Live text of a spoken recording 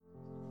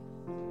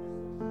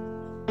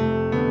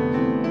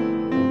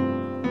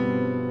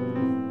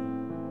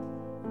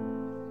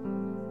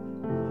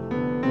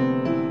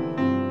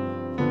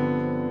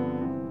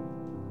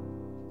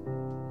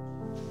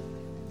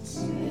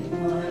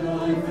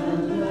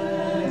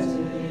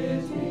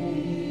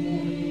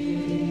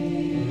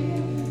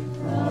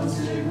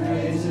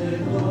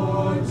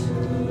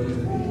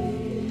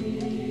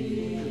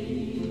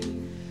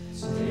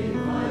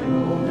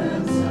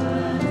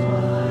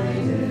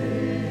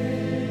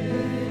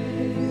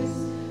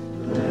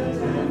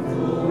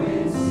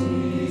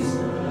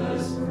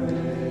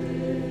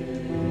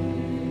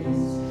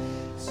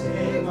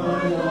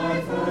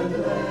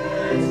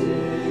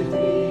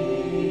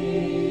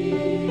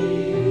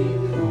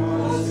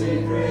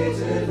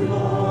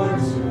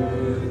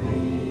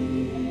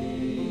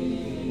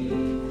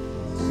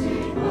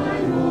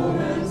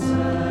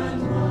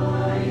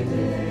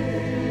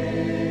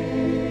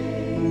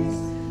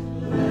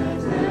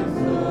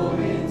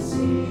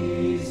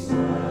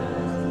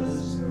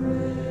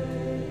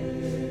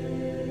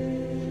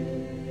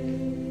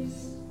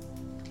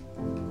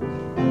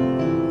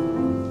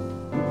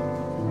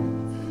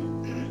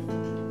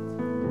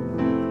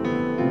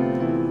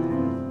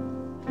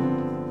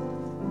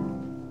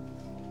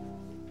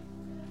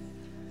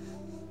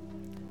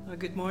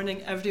Good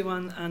morning,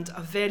 everyone, and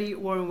a very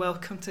warm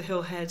welcome to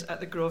Hillhead at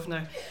the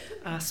Grosvenor.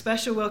 A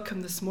special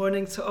welcome this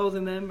morning to all the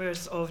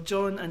members of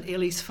John and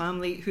Ailey's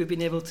family who've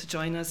been able to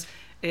join us.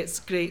 It's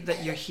great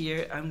that you're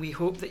here, and we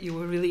hope that you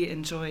will really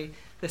enjoy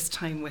this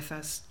time with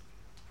us.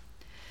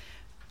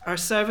 Our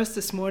service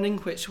this morning,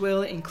 which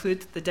will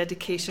include the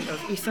dedication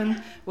of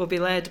Ethan, will be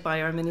led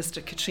by our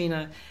minister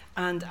Katrina.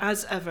 And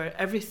as ever,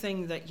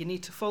 everything that you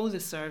need to follow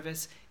the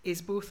service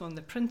is both on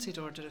the printed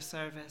order of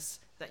service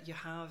that you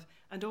have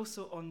and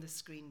also on the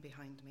screen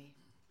behind me.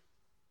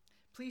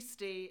 Please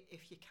stay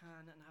if you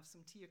can and have some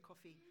tea or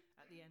coffee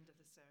at the end of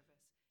the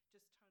service.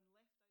 Just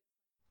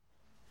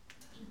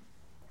turn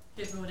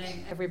left. Good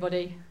morning,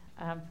 everybody.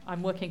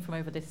 I'm working from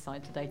over this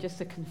side today, just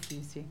to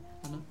confuse you.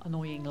 I'm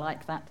annoying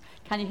like that.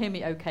 Can you hear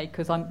me okay?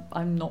 Because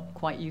I'm not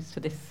quite used to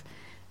this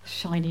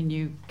shiny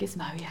new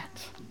gizmo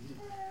yet.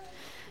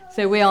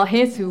 So we are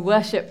here to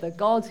worship the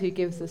God who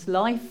gives us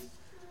life.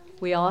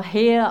 We are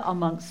here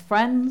amongst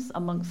friends,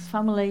 amongst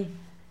family,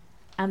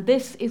 and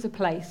this is a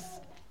place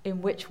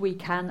in which we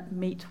can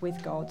meet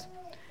with God.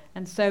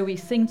 And so we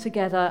sing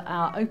together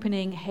our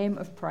opening hymn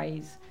of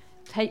praise,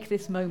 Take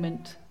This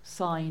Moment,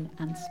 Sign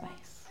and Space.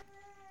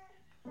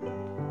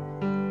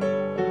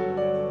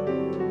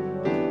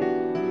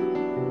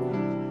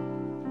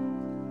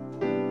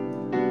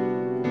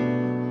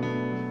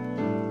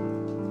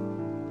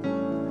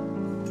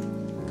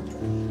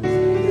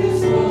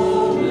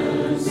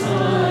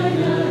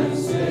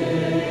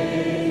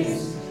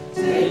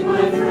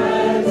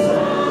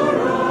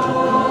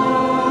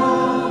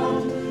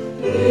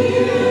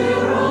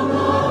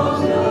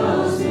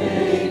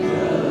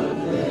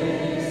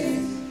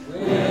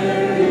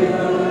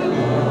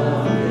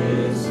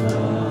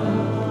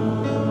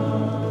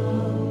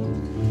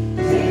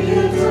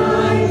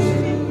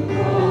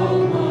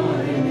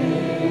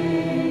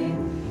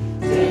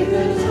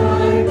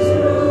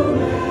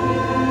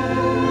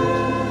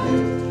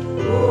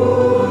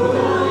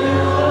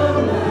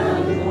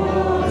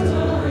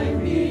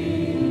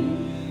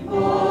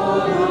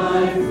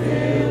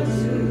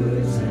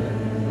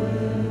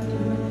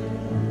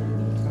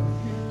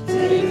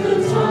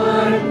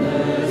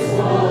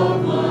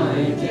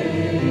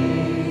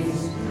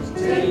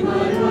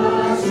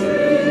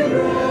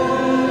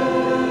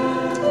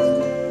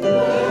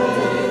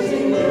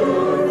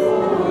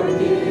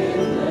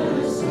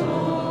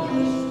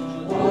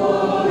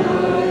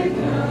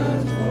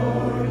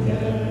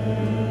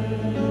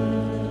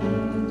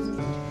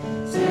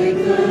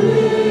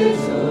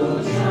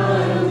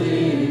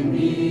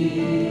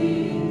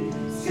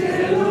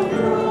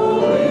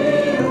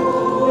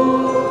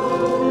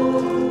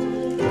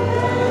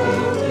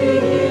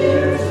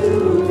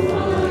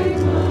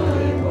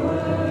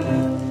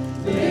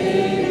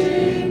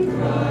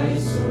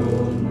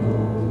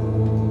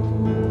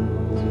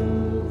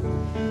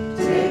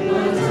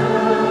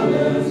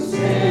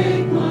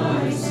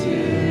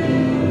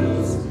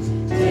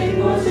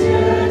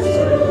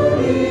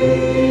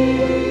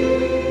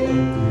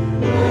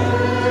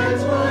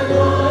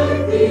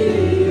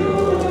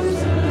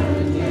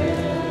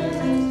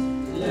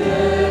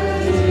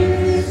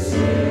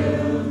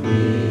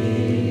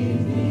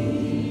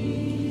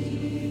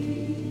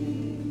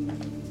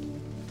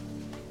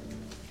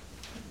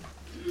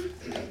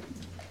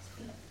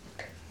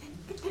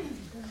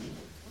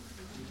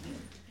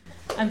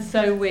 And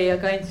so we are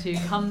going to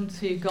come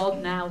to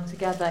God now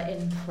together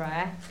in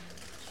prayer.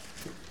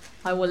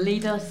 I will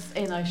lead us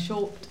in a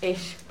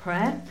short-ish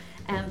prayer,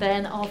 and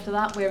then after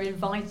that we're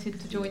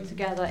invited to join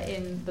together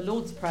in the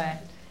Lord's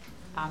Prayer.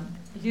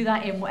 You do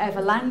that in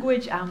whatever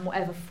language and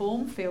whatever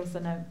form feels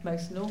the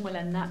most normal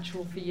and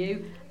natural for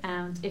you.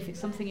 And if it's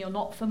something you're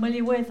not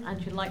familiar with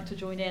and you'd like to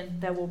join in,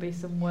 there will be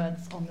some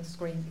words on the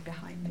screen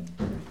behind me.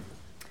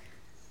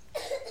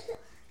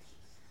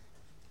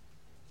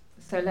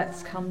 So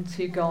let's come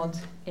to God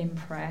in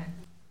prayer.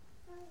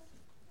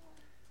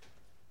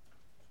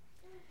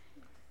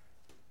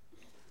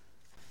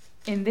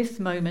 In this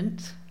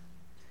moment,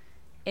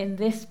 in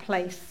this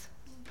place,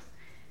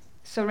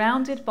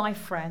 surrounded by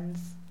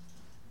friends,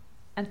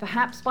 and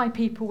perhaps by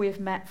people we have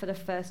met for the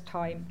first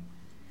time,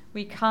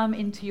 we come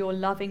into your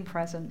loving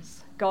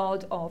presence,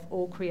 God of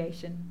all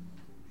creation.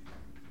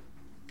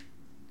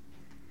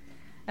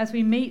 As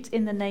we meet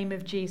in the name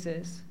of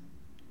Jesus,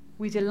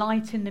 we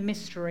delight in the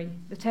mystery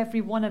that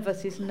every one of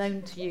us is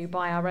known to you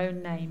by our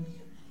own name,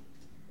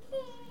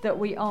 that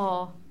we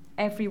are,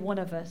 every one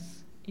of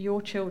us,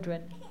 your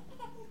children,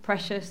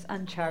 precious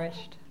and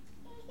cherished.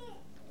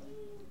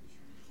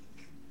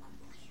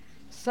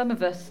 Some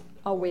of us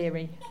are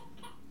weary,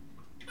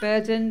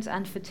 burdened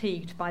and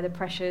fatigued by the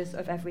pressures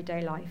of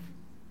everyday life.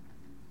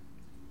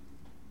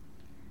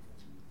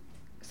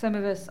 Some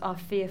of us are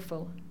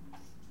fearful,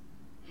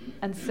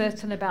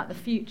 uncertain about the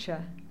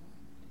future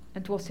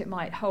and what it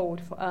might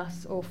hold for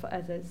us or for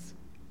others.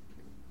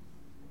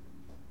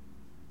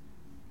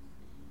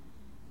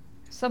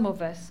 Some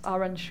of us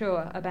are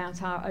unsure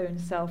about our own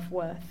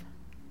self-worth,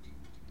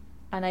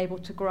 unable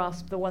to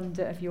grasp the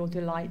wonder of your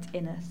delight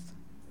in us.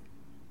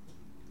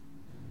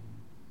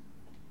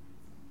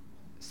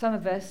 some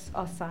of us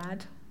are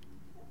sad,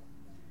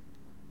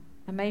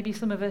 and maybe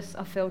some of us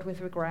are filled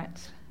with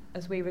regret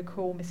as we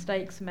recall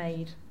mistakes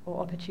made or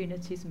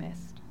opportunities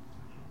missed.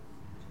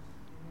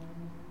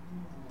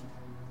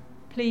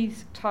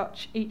 Please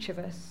touch each of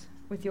us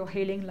with your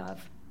healing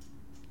love,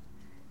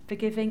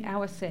 forgiving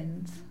our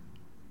sins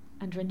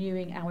and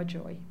renewing our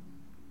joy.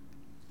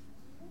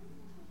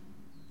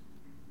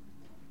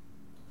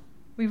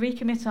 We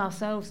recommit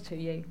ourselves to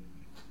you,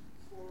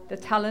 the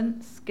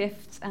talents,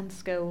 gifts and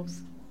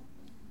skills,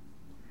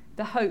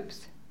 the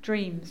hopes,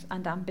 dreams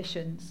and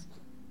ambitions,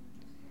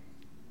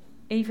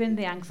 even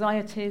the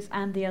anxieties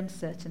and the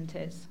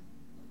uncertainties.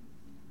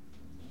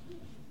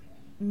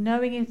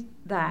 Knowing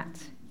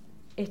that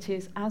it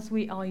is as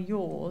we are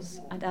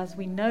yours and as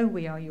we know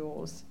we are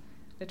yours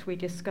that we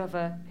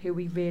discover who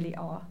we really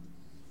are.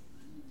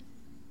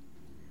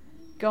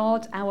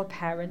 God, our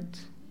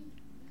parent,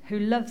 who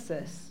loves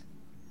us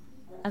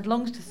and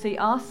longs to see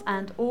us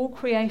and all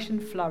creation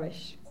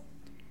flourish,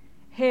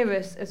 hear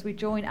us as we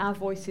join our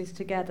voices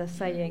together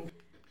saying,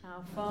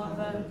 Our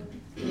Father,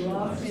 who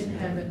art in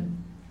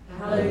heaven,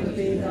 hallowed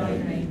be thy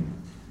name.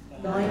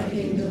 Thy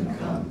kingdom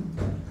come,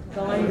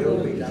 thy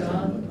will be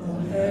done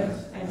on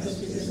earth as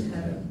it is in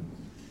heaven.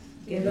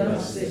 Give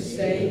us this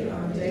day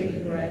our daily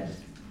bread,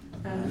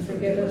 and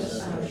forgive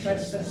us our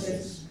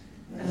trespasses,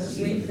 as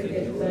we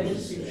forgive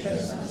those who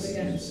trespass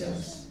against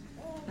us.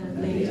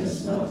 And lead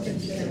us not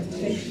into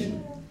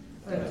temptation,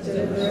 but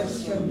deliver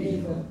us from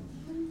evil.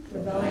 For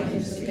thine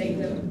is the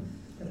kingdom,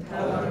 the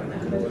power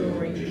and the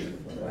glory,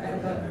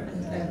 forever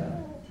and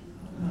ever.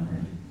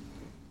 Amen.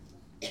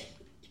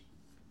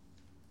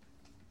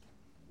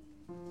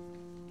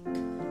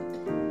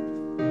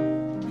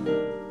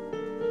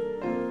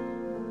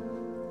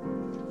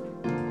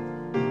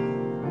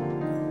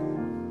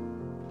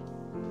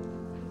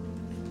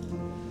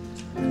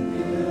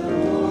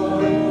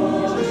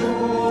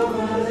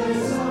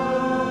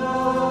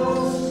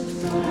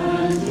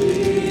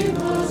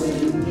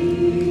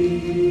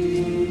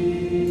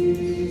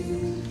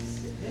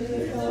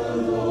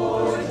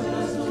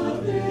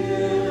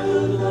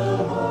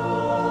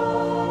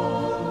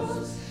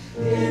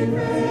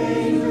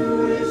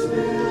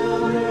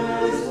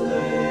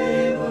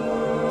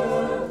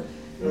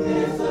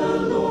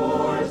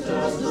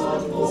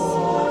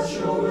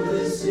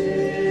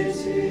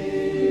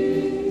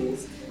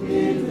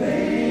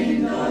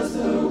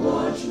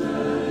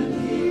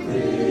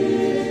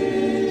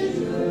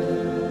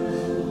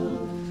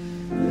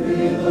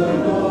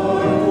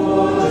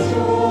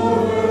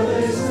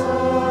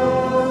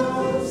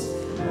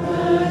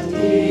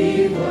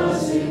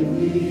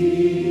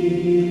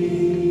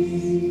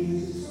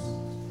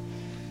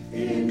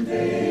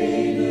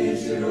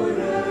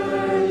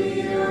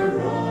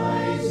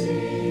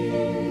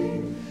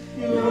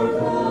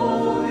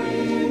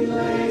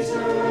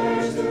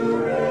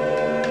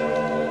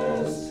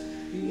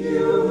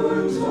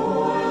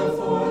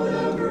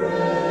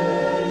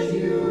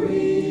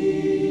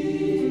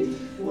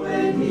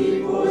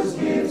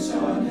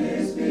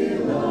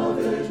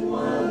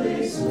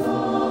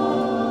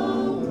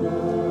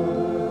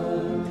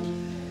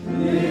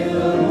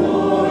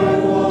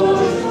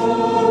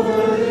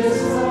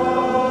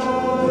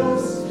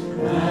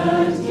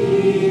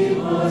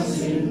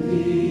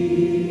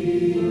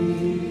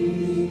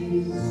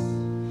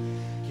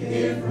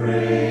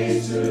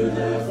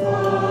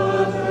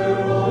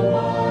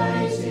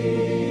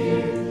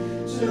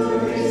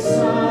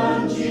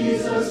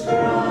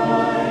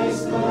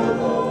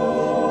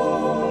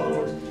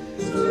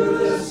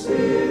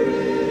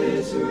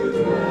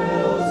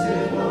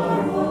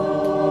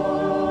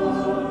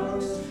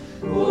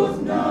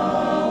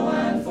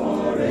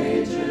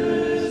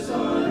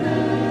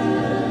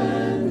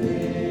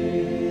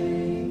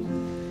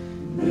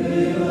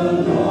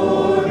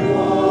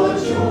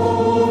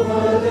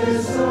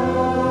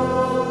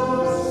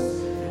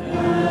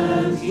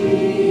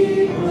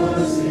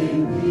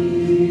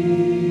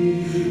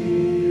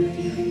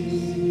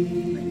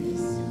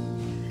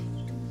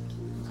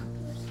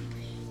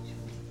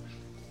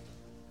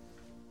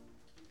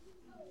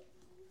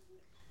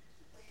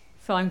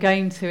 So I'm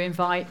going to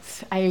invite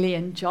Ailey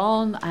and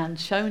John and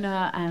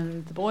Shona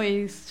and the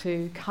boys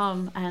to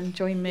come and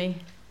join me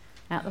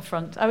at the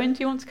front. Owen,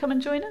 do you want to come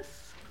and join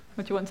us?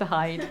 Or do you want to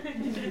hide?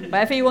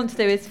 Whatever you want to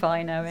do is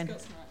fine, Owen.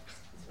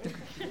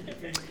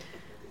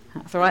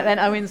 That's all right then.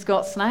 Owen's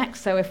got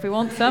snacks, so if we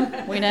want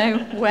some, we know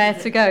where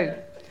to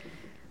go.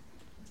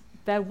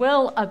 There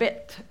will, a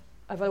bit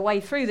of a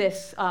way through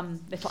this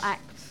little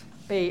act,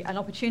 be an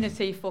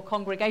opportunity for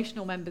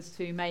congregational members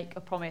to make a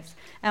promise.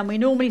 And we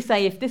normally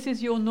say if this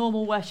is your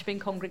normal worshipping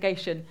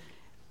congregation,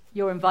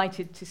 you're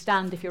invited to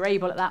stand if you're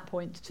able at that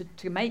point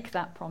to make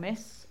that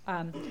promise.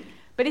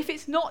 But if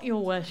it's not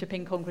your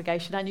worshipping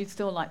congregation and you'd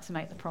still like to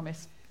make the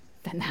promise,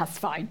 then that's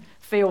fine.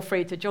 Feel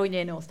free to join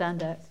in or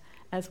stand up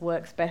as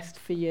works best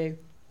for you.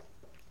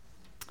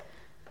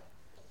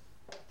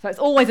 So it's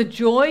always a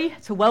joy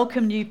to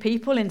welcome new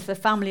people into the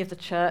family of the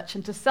church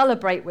and to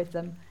celebrate with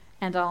them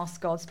and ask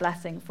God's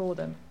blessing for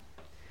them.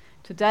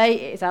 Today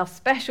it is our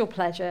special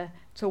pleasure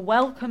to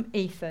welcome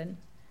Ethan,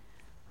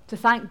 to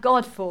thank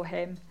God for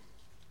him,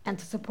 and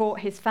to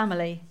support his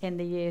family in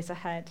the years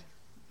ahead.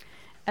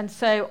 And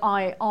so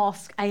I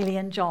ask Ailey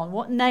and John,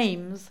 what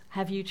names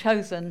have you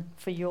chosen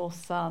for your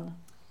son?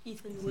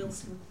 Ethan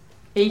Wilson.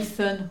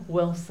 Ethan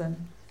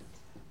Wilson.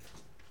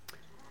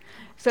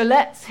 So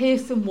let's hear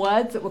some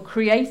words that were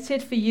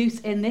created for use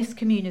in this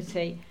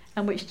community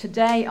and which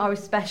today are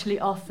especially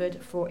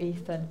offered for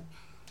Ethan.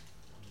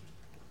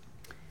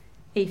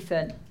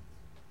 Ethan,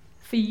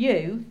 for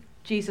you,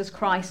 Jesus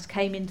Christ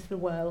came into the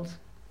world.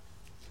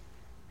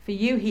 For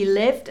you, he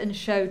lived and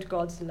showed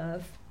God's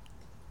love.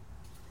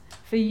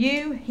 For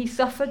you, he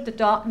suffered the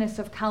darkness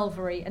of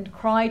Calvary and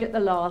cried at the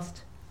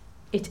last,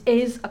 "It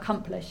is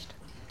accomplished."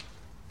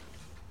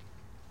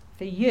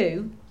 For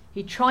you,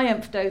 he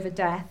triumphed over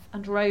death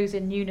and rose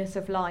in newness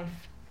of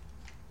life.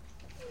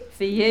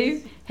 For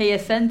you, he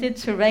ascended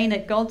to reign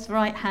at God's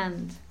right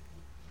hand.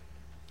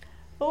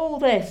 All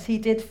this he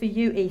did for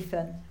you,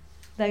 Ethan,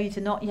 though you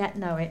do not yet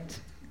know it.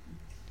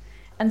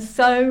 And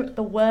so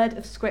the word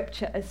of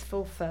Scripture is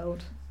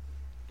fulfilled.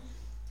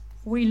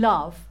 We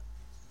love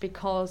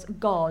because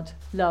God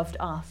loved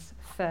us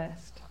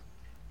first.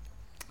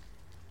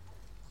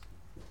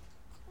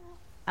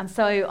 And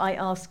so I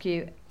ask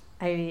you,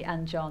 Ailey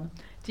and John,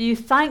 do you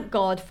thank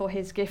God for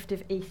his gift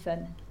of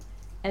Ethan?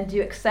 And do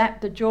you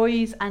accept the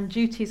joys and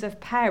duties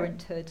of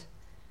parenthood,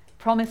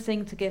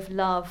 promising to give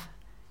love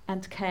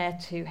and care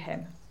to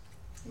him?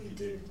 We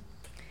do.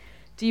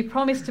 Do you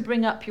promise to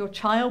bring up your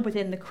child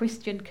within the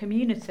Christian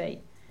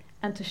community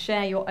and to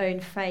share your own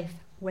faith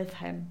with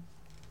him?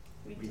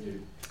 We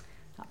do.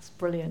 That's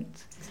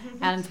brilliant.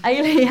 And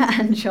Ailey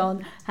and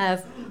John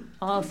have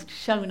asked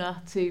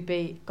Shona to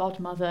be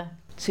godmother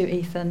to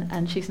Ethan,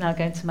 and she's now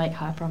going to make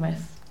her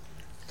promise.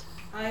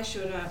 I,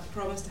 Shona,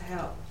 promise to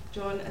help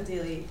John and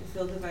Ailey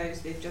fulfil the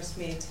vows they've just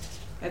made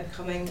by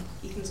becoming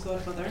Ethan's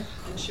godmother,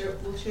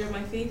 and will share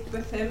my faith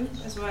with him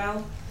as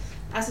well.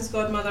 As his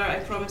godmother, I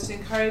promise to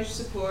encourage,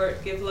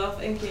 support, give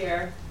love and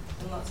care,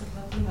 and lots of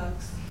lovely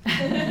hugs.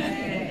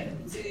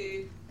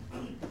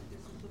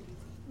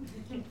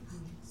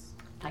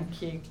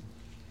 Thank you.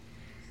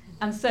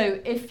 And so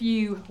if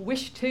you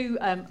wish to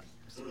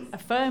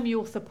affirm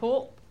your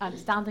support, and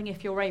standing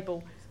if you're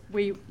able,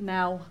 we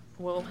now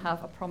will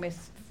have a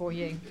promise for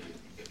you.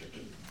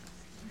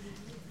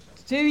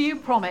 Do you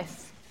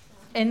promise,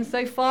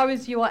 insofar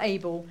as you are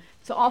able,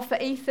 to offer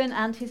Ethan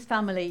and his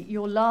family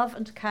your love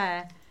and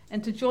care,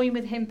 and to join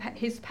with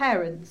his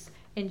parents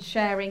in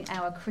sharing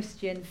our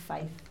Christian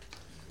faith?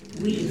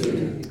 We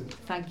do.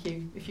 Thank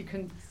you. If you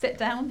can sit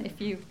down, if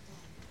you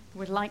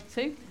would like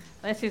to.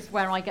 This is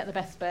where I get the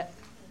best bit.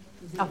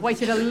 I've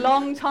waited a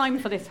long time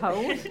for this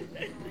hold.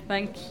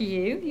 Thank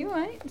you. You all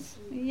right?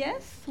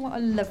 Yes. What a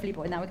lovely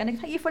boy. Now we're going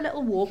to take you for a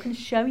little walk and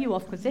show you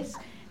off, because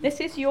this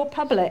is your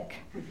public.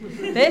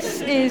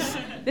 This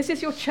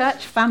is your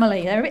church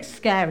family. They're a bit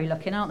scary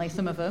looking, aren't they?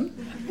 Some of them,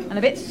 and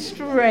a bit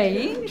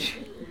strange,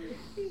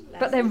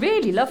 but they're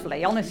really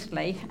lovely,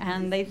 honestly.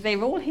 And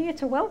they're all here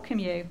to welcome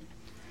you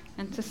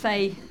and to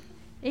say,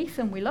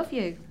 Ethan, we love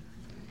you.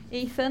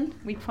 Ethan,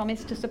 we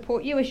promise to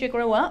support you as you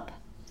grow up.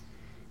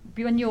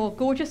 When you're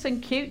gorgeous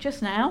and cute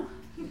just now,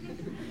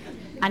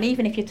 and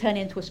even if you turn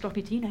into a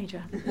stroppy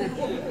teenager.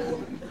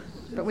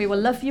 But we will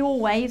love you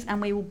always,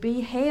 and we will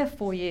be here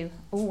for you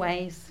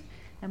always,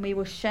 and we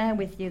will share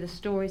with you the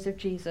stories of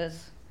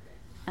Jesus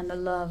and the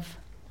love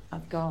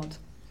of God.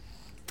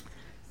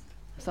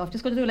 So I've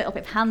just got to do a little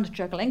bit of hand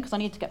juggling, because I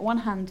need to get one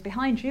hand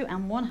behind you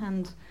and one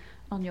hand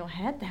on your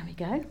head. There we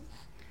go.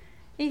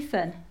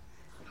 Ethan,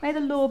 may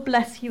the Lord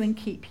bless you and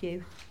keep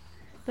you.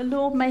 The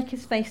Lord make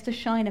his face to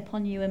shine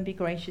upon you and be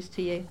gracious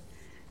to you.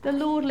 The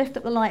Lord lift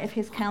up the light of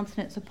his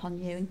countenance upon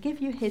you and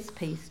give you his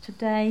peace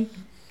today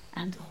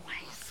and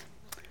always.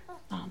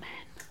 Amen.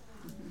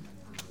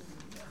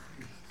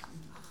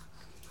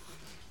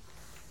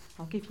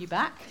 I'll give you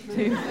back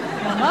to your mum.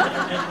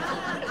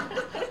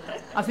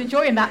 I was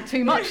enjoying that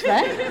too much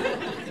there.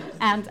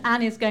 And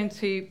Anne is going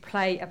to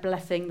play a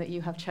blessing that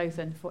you have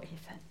chosen for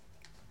Ethan.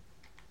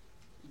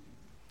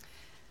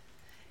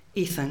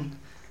 Ethan,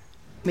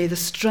 may the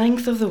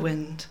strength of the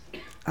wind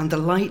and the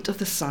light of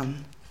the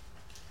sun,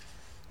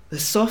 the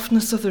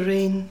softness of the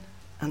rain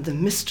and the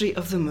mystery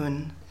of the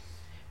moon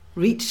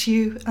reach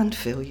you and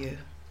fill you.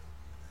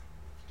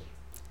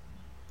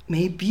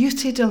 May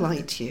beauty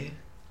delight you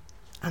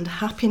and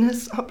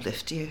happiness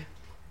uplift you.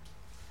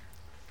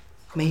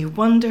 May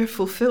wonder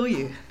fulfill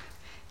you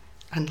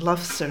and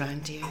love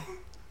surround you.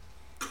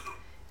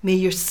 May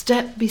your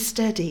step be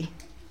steady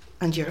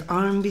and your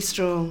arm be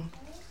strong.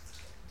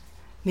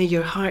 May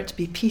your heart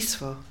be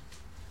peaceful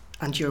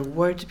and your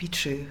word be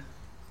true.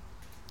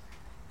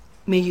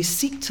 May you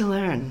seek to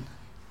learn.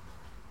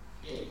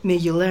 May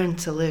you learn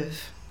to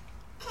live.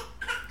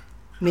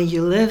 May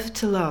you live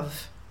to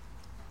love.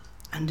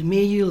 And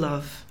may you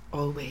love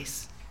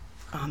always.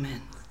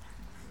 Amen.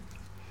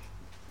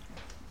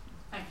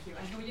 Thank you.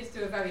 And can we just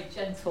do a very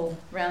gentle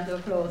round of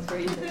applause for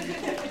Ethan?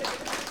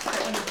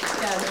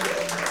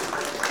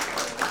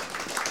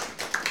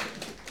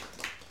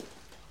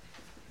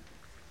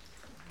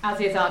 As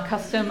is our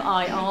custom,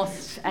 I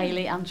asked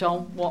Ailey and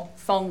John what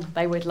song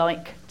they would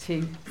like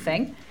to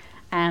sing,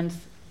 and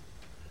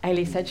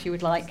Ailey said she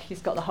would like He's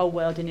Got the Whole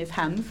World in His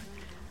Hands,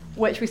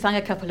 which we sang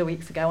a couple of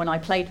weeks ago, and I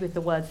played with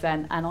the words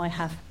then, and I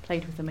have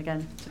played with them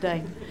again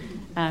today.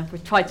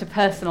 We've tried to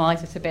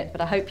personalise it a bit,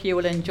 but I hope you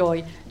will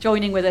enjoy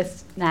joining with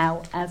us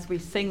now as we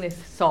sing this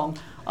song,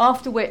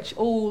 after which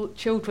all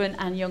children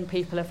and young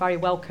people are very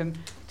welcome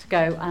to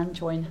go and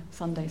join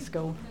Sunday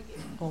school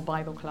or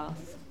Bible class.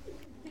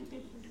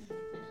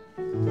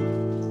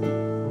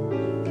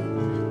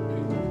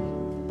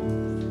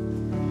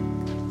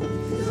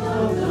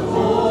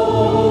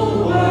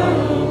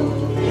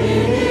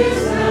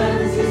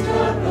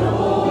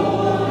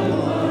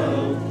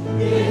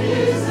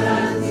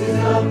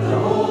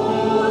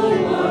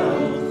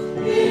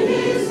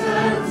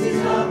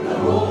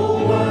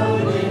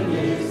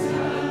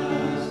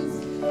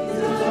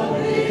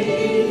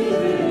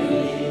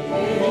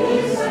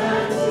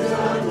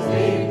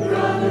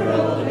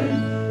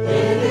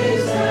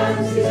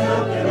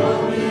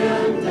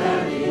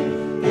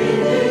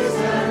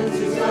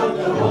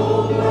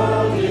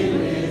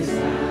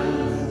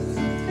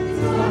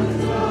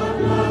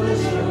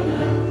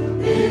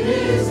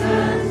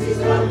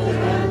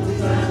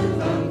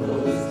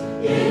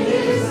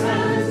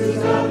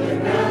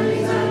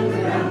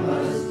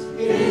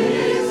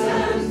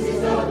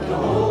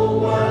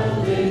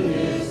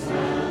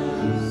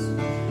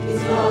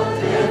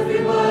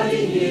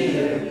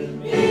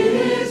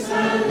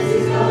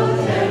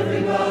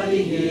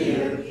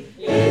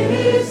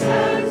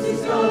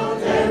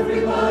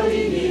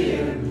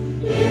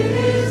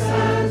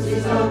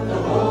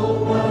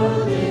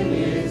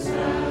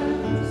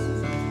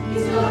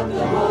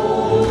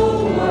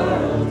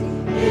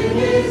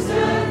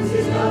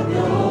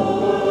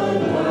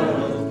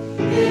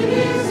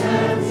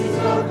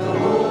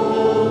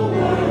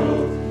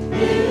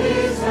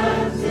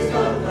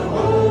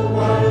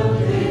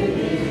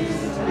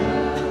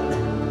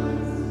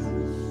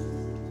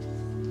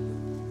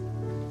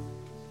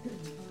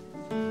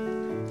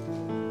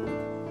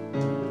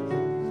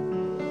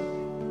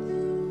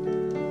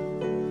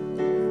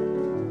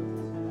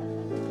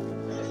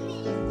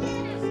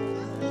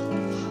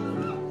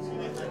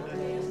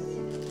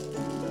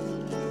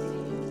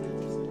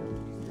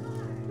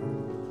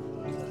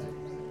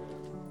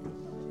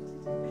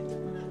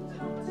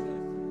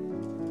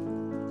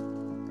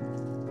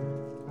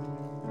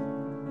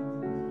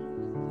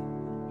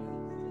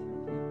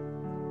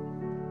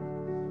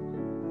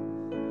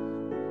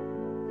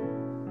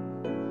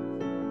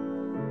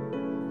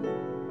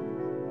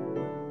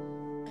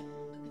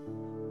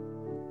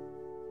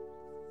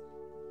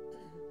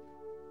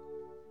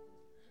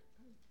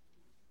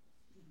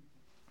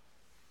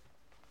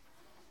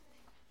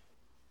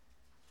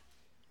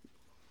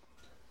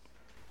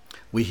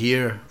 We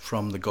hear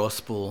from the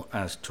Gospel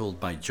as told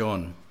by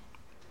John.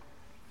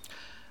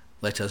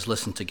 Let us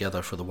listen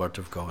together for the word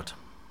of God.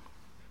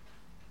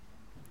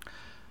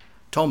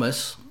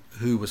 Thomas,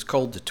 who was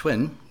called the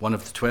twin, one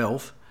of the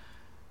 12,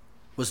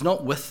 was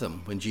not with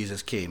them when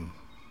Jesus came.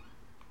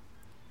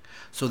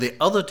 So the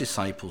other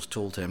disciples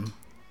told him,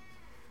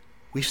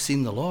 "We've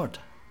seen the Lord."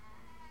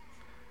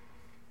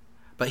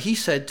 But he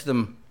said to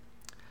them,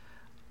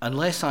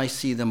 "Unless I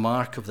see the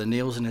mark of the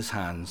nails in his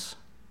hands,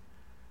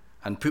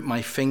 and put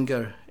my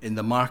finger in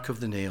the mark of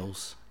the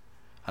nails,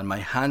 and my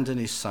hand in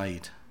his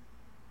side,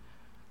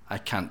 I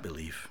can't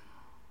believe."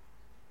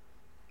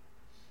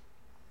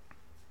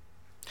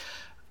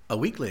 A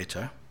week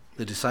later,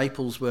 the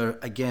disciples were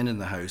again in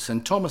the house,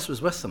 and Thomas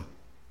was with them.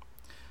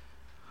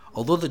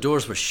 Although the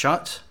doors were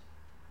shut,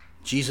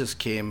 Jesus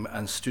came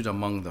and stood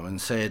among them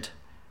and said,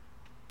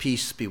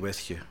 "Peace be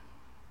with you."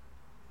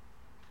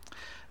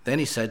 Then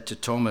he said to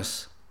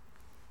Thomas,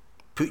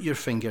 "Put your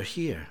finger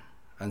here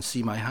and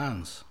see my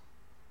hands.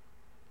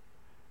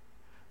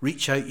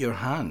 Reach out your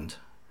hand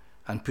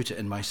and put it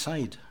in my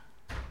side.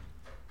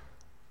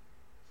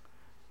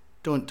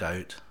 Don't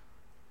doubt,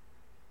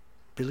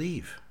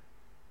 believe."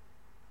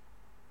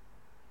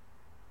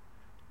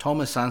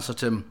 Thomas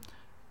answered him,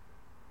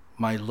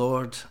 "My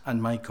Lord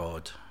and my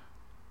God."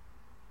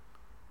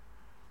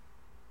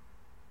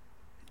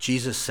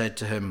 Jesus said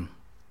to him,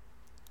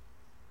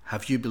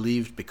 "Have you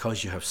believed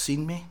because you have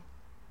seen me?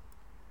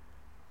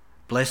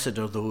 Blessed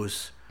are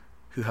those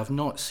who have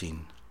not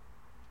seen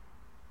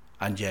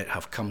and yet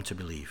have come to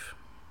believe."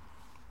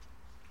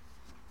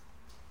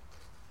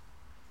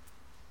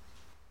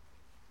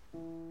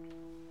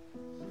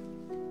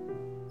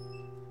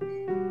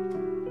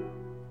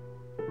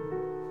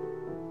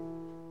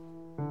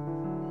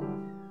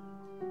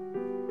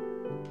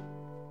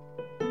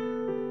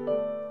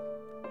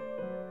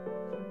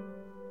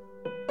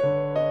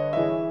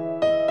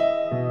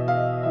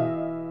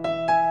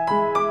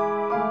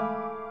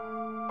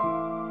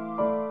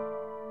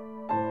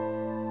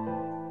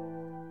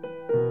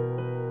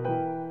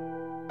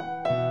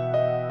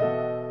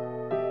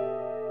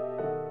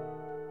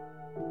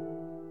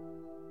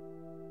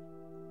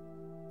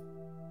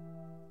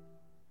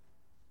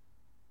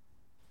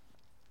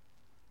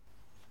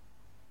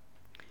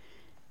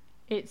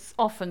 it's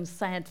often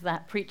said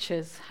that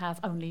preachers have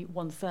only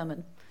one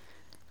sermon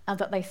and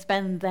that they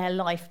spend their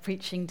life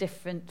preaching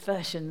different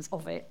versions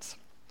of it.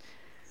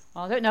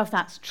 Well, I don't know if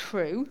that's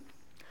true,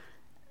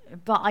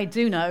 but I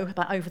do know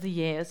that over the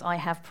years I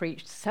have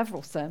preached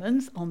several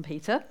sermons on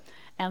Peter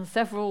and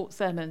several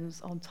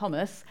sermons on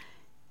Thomas,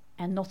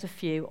 and not a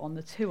few on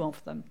the two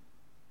of them.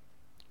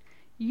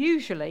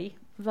 Usually,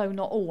 though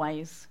not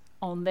always,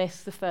 on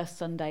this, the first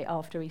Sunday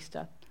after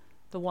Easter,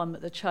 the one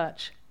that the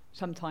church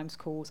sometimes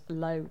calls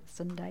Low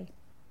Sunday.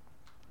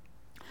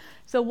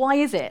 So why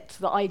is it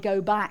that I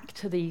go back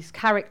to these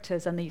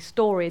characters and these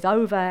stories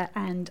over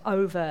and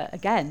over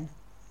again?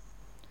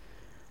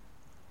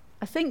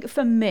 I think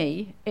for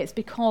me, it's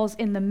because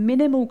in the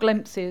minimal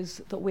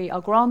glimpses that we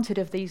are granted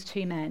of these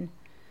two men,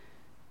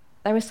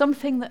 there is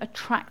something that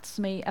attracts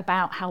me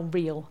about how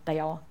real they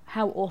are,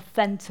 how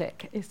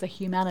authentic is the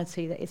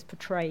humanity that is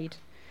portrayed,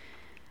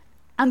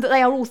 and that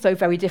they are also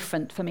very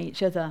different from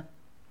each other.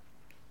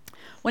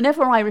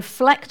 Whenever I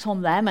reflect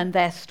on them and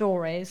their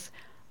stories,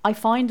 I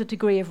find a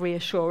degree of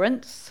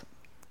reassurance,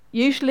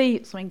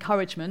 usually some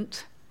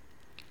encouragement,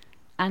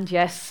 and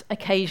yes,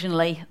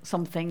 occasionally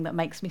something that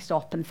makes me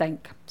stop and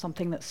think,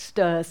 something that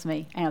stirs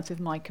me out of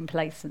my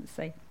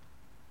complacency.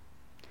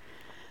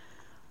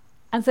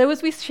 And so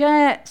as we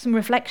share some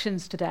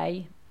reflections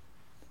today,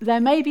 there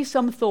may be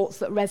some thoughts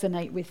that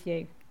resonate with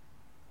you,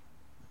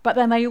 but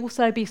there may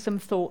also be some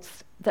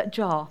thoughts that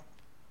jar,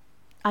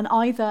 and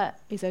either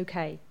is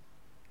okay.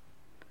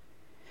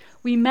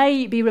 We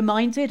may be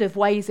reminded of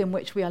ways in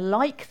which we are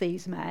like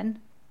these men,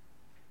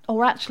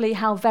 or actually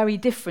how very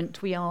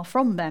different we are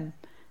from them.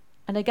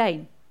 And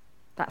again,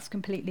 that's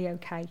completely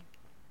okay.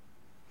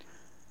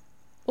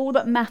 All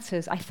that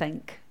matters, I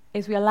think,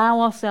 is we allow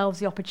ourselves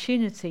the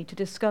opportunity to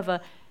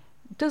discover,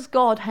 does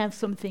God have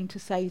something to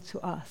say to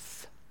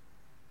us,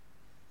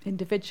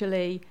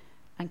 individually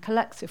and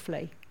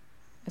collectively,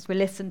 as we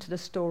listen to the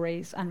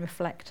stories and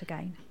reflect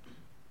again.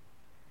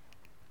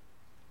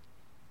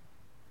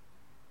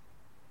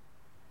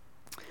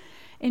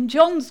 In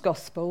John's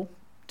Gospel,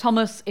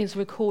 Thomas is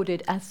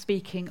recorded as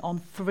speaking on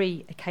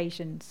 3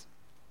 occasions.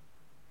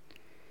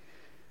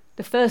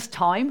 The first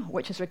time,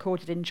 which is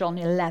recorded in John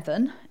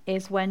 11,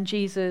 is when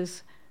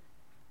Jesus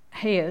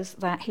hears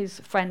that his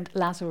friend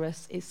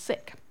Lazarus is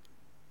sick.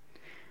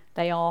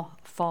 They are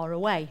far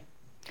away.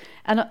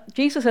 And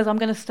Jesus says, I'm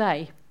going to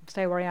stay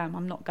where I am,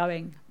 I'm not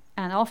going.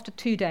 And after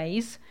 2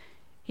 days,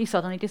 he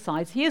suddenly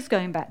decides he is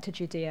going back to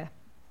Judea.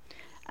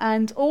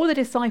 And all the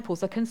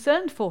disciples are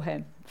concerned for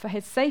him, for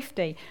his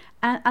safety.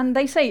 And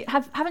they say,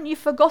 haven't you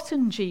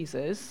forgotten,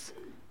 Jesus?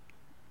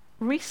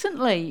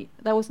 Recently,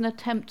 there was an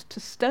attempt to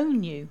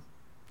stone you,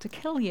 to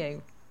kill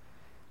you.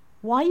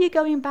 Why are you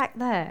going back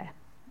there?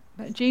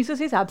 But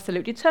Jesus is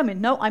absolutely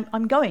determined. No,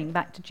 I'm going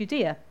back to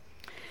Judea.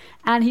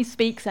 And he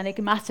speaks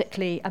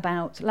enigmatically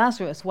about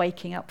Lazarus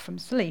waking up from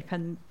sleep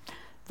and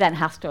then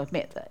has to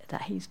admit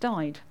that he's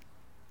died.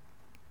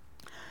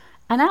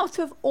 And out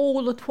of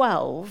all the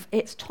 12,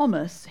 it's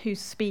Thomas who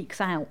speaks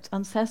out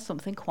and says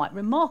something quite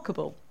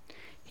remarkable.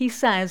 He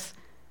says,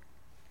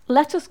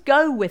 let us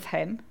go with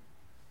him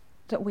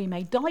that we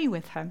may die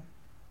with him.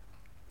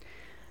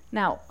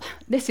 Now,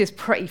 this is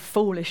pretty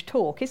foolish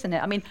talk, isn't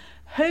it? I mean,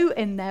 who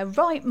in their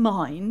right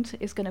mind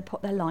is going to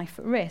put their life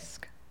at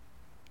risk?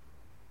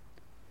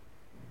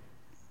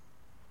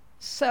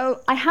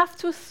 So I have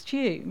to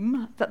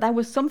assume that there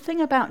was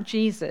something about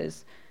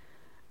Jesus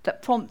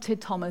that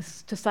prompted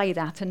Thomas to say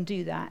that and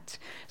do that.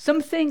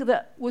 Something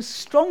that was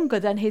stronger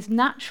than his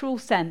natural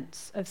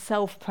sense of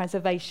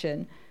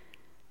self-preservation,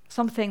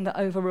 something that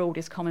overruled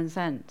his common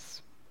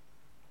sense.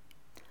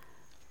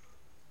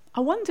 I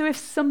wonder if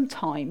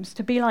sometimes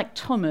to be like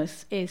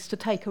Thomas is to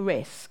take a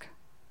risk,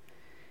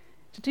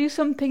 to do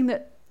something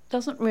that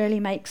doesn't really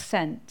make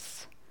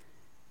sense,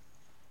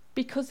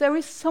 because there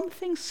is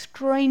something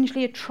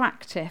strangely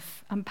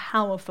attractive and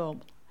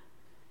powerful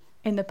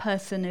in the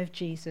person of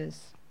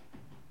Jesus.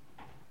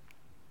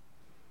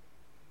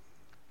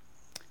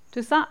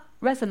 Does that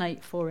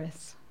resonate for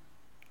us?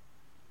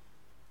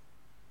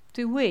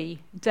 Do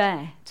we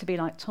dare to be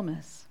like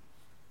Thomas?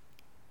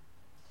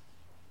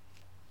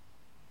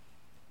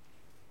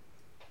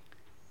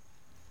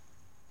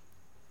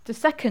 The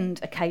second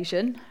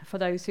occasion, for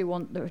those who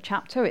want the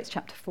chapter, it's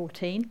chapter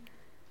 14.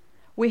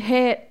 We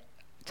hear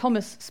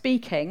Thomas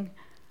speaking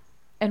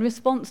in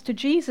response to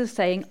Jesus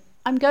saying,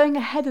 I'm going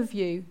ahead of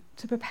you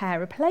to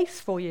prepare a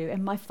place for you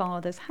in my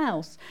Father's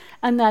house,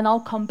 and then I'll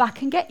come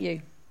back and get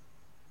you.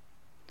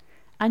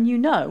 And you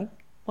know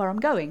where I'm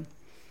going.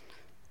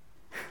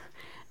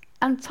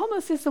 And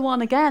Thomas is the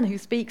one again who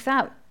speaks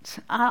out,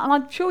 and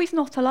I'm sure he's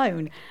not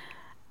alone.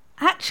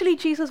 Actually,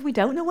 Jesus, we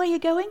don't know where you're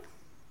going.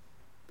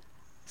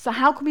 So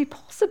how can we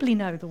possibly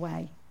know the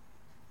way?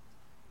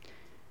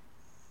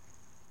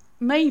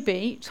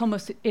 Maybe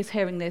Thomas is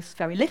hearing this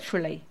very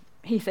literally.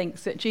 He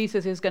thinks that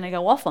Jesus is going to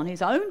go off on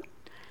his own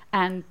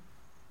and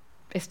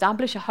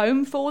establish a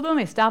home for them,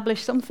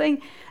 establish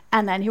something,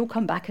 and then he'll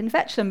come back and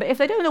fetch them. But if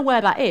they don't know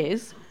where that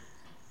is,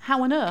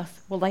 how on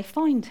earth will they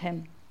find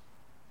him?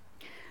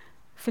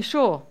 For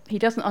sure, he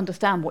doesn't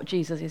understand what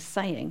Jesus is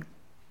saying.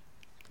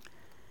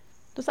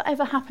 Does that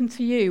ever happen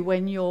to you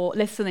when you're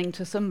listening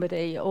to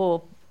somebody,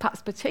 or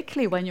perhaps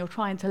particularly when you're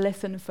trying to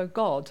listen for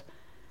God,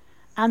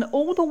 and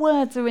all the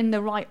words are in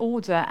the right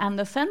order and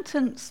the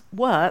sentence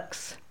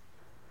works,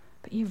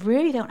 but you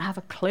really don't have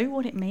a clue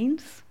what it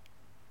means?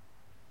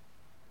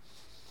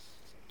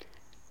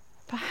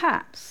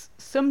 Perhaps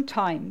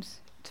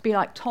sometimes to be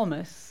like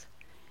Thomas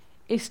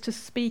is to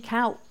speak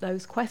out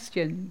those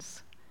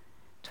questions,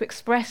 to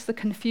express the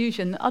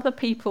confusion that other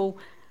people,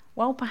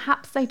 well,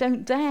 perhaps they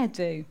don't dare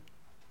do.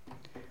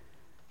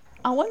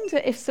 I wonder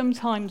if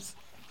sometimes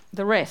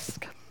the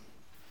risk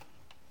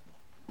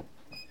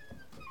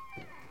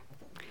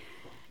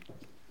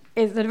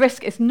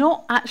is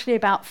not actually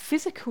about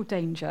physical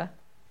danger,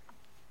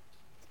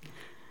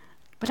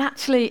 but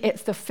actually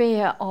it's the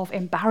fear of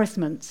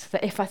embarrassment,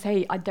 that if I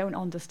say I don't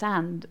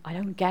understand, I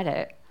don't get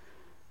it,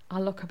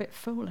 I'll look a bit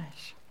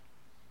foolish.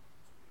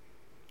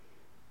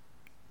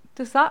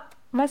 Does that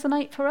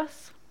resonate for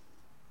us?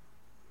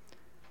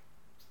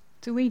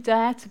 Do we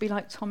dare to be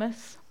like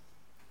Thomas?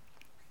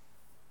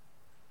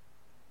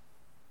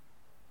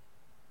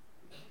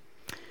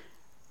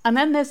 And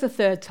then there's the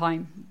third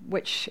time,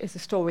 which is the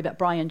story that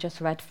Brian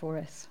just read for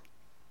us.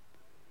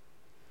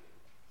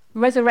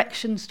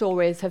 Resurrection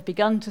stories have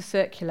begun to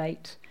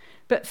circulate,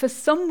 but for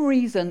some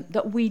reason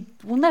that we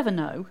will never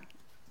know,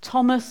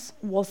 Thomas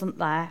wasn't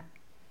there.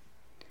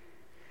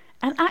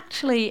 And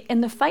actually,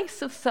 in the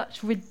face of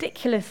such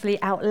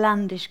ridiculously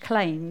outlandish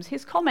claims,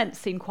 his comments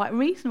seem quite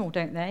reasonable,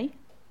 don't they?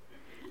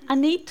 I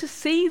need to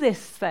see this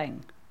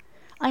thing.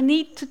 I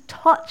need to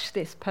touch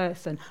this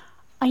person.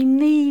 I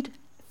need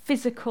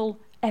physical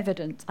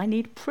evidence. I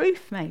need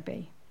proof,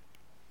 maybe.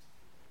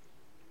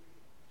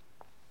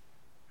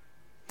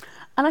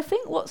 And I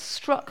think what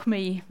struck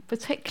me,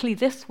 particularly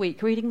this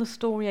week, reading the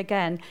story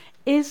again,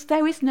 is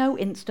there is no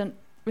instant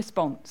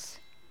response.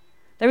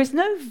 There is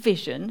no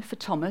vision for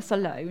Thomas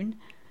alone.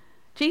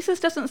 Jesus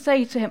doesn't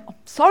say to him,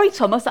 "Sorry,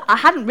 Thomas, I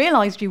hadn't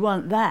realised you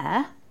weren't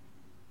there."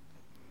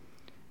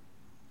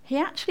 He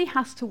actually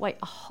has to wait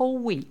a whole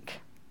week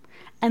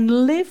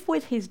and live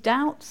with his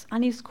doubts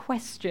and his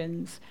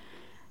questions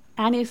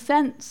and his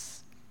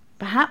sense,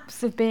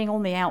 perhaps, of being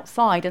on the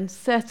outside and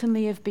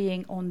certainly of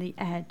being on the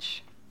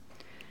edge.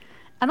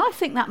 And I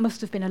think that must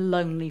have been a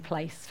lonely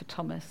place for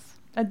Thomas,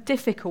 a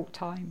difficult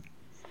time,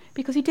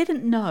 because he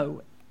didn't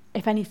know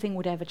if anything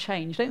would ever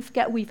change. Don't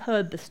forget, we've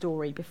heard the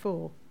story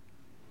before.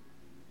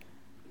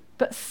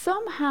 But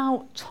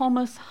somehow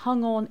Thomas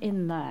hung on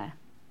in there.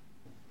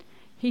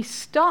 He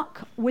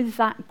stuck with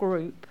that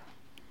group,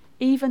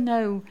 even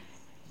though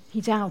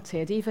he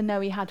doubted, even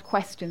though he had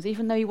questions,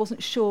 even though he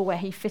wasn't sure where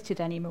he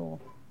fitted anymore.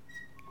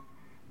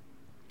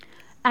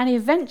 And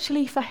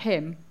eventually for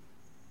him,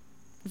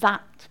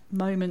 that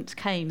moment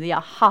came, the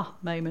aha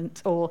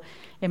moment, or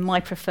in my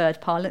preferred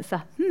parlance,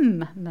 the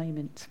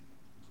moment.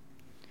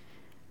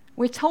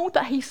 We're told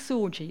that he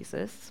saw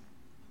Jesus.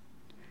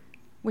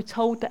 We're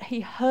told that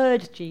he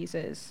heard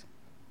Jesus.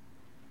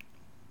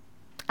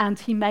 And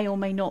he may or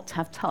may not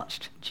have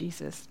touched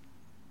Jesus.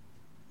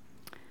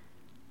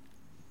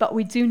 But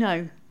we do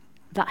know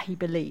that he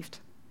believed.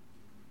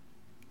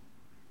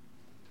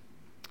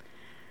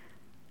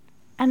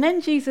 And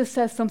then Jesus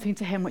says something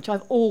to him which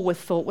I've always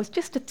thought was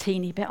just a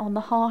teeny bit on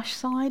the harsh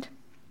side.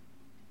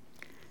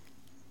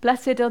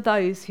 Blessed are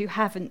those who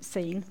haven't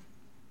seen,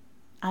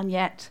 and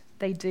yet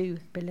they do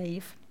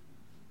believe.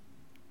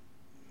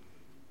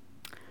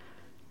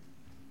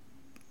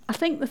 I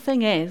think the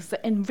thing is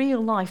that in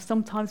real life,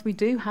 sometimes we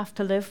do have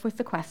to live with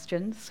the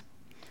questions,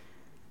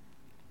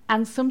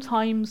 and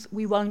sometimes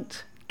we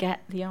won't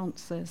get the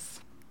answers.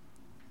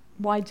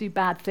 Why do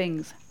bad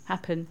things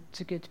happen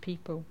to good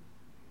people?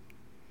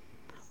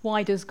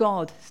 Why does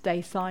God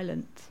stay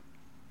silent?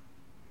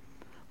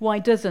 Why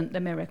doesn't the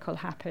miracle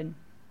happen?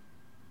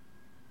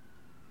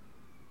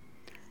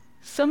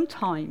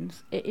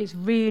 Sometimes it is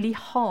really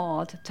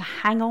hard to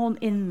hang on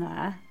in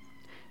there,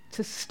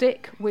 to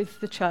stick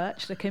with the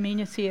church, the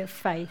community of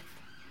faith,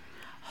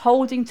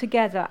 holding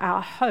together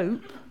our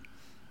hope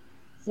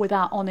with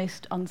our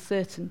honest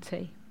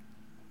uncertainty,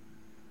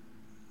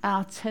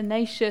 our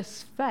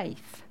tenacious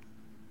faith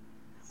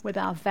with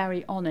our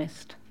very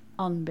honest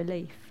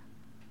unbelief.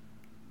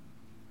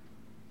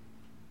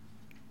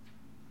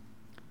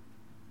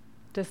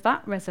 Does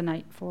that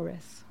resonate for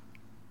us?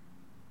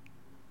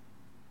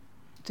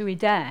 Do we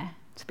dare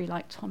to be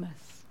like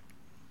Thomas?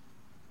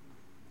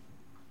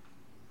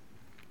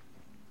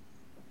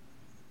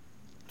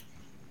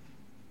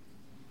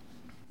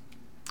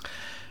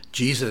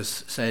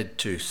 Jesus said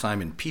to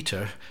Simon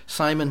Peter,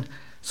 "Simon,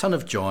 son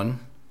of John,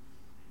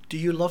 do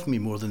you love me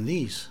more than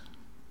these?"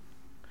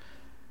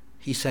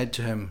 He said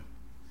to him,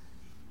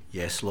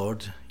 "Yes,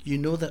 Lord, you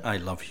know that I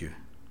love you."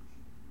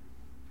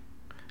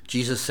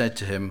 Jesus said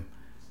to him,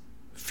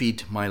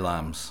 "Feed my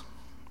lambs."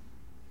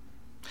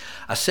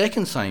 A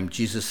second time,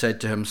 Jesus said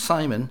to him,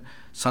 "Simon,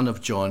 son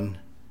of John,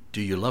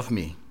 do you love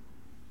me?"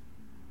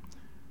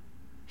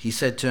 He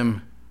said to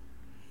him,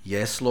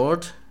 "Yes,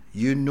 Lord,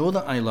 you know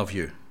that I love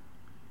you."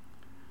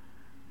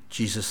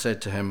 Jesus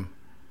said to him,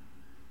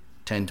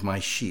 "Tend my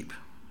sheep."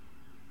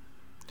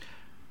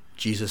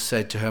 Jesus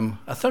said to him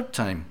a third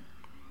time,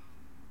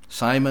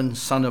 "Simon,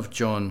 son of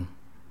John,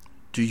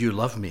 do you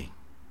love me?"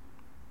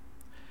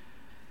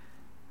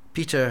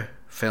 Peter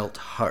felt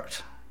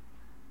hurt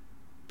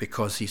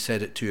because he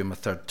said it to him a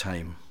third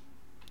time,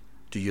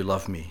 "Do you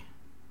love me?"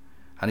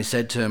 And he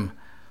said to him,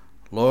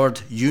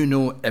 "Lord, you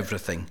know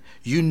everything.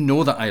 You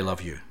know that I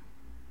love you."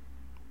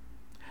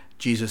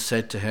 Jesus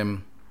said to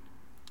him,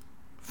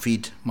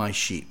 "Feed my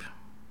sheep.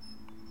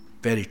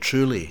 Very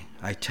truly,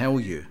 I tell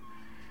you,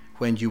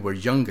 when you were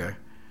younger,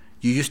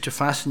 you used to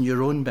fasten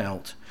your own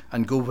belt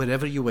and go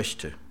wherever you wished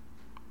to.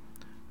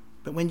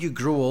 But when you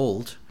grow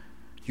old,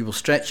 you will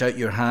stretch out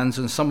your hands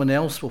and someone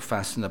else will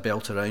fasten a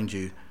belt around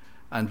you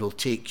and will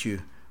take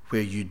you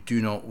where you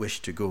do not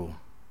wish to go."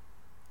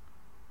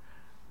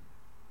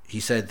 He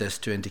said this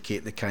to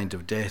indicate the kind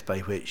of death by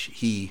which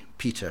he,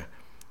 Peter,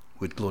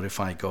 would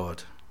glorify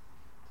God.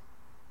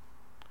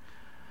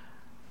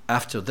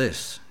 After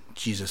this,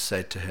 Jesus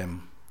said to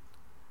him,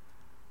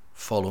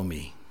 "Follow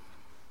me."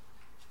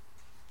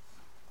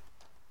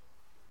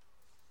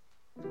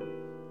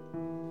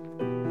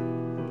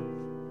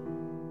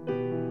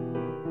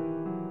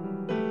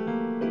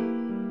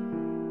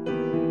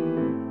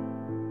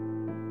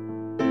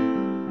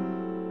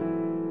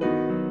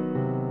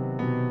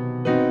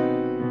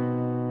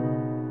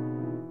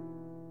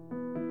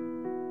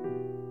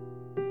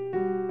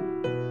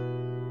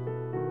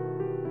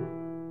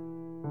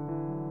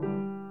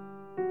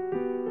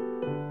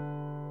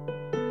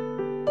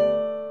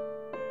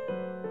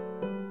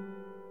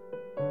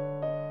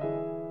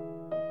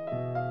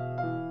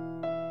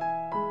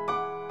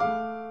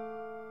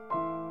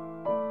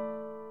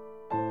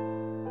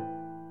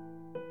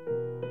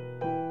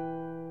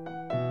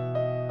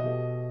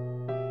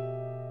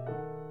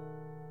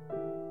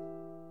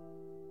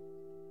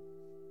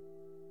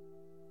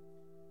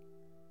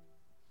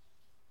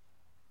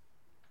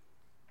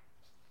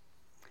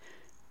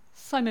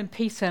 Simon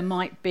Peter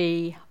might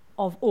be,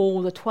 of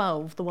all the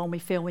 12, the one we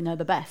feel we know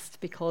the best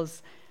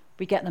because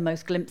we get the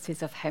most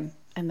glimpses of him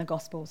in the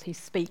Gospels. He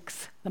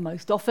speaks the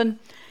most often.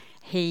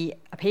 He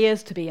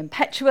appears to be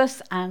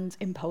impetuous and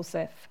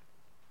impulsive.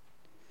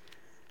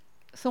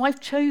 So I've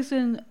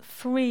chosen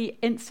 3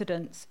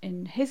 incidents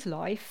in his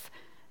life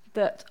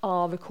that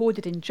are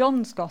recorded in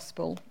John's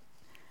Gospel,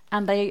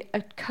 and they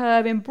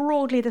occur in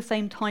broadly the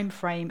same time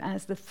frame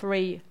as the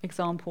 3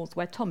 examples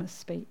where Thomas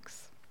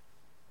speaks.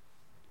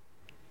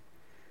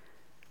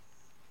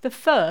 The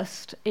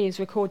first is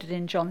recorded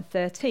in John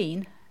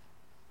 13,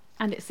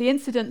 and it's the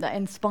incident that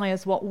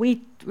inspires what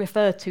we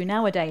refer to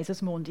nowadays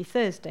as Maundy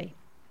Thursday.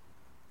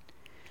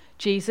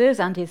 Jesus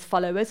and his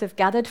followers have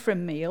gathered for a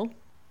meal,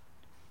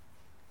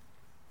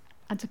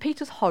 and to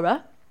Peter's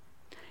horror,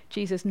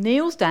 Jesus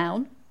kneels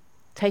down,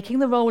 taking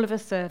the role of a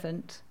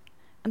servant,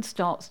 and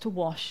starts to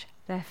wash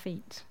their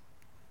feet.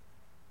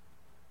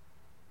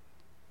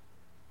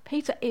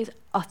 Peter is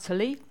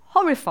utterly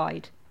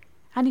horrified.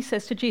 And he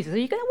says to Jesus, "Are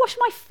you going to wash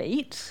my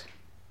feet?"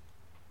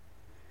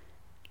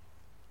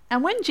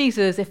 And when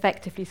Jesus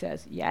effectively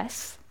says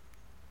yes,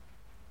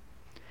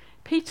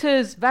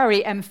 Peter's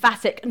very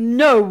emphatic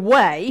 "no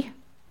way"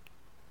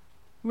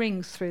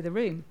 rings through the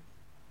room.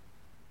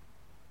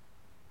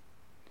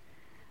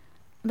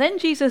 Then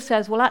Jesus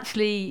says, "Well,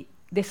 actually,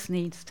 this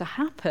needs to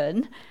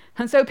happen."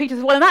 And so Peter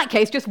says, "Well, in that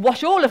case, just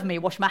wash all of me.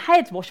 Wash my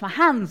head, wash my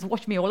hands,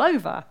 wash me all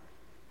over."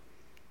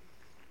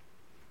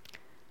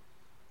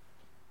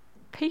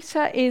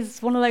 Peter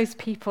is one of those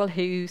people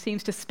who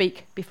seems to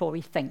speak before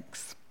he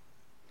thinks.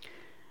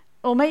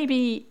 Or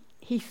maybe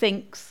he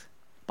thinks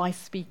by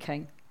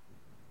speaking.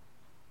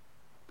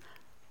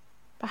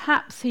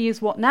 Perhaps he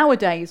is what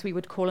nowadays we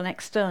would call an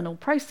external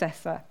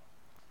processor.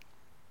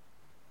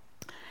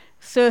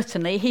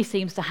 Certainly, he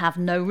seems to have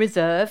no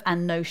reserve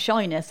and no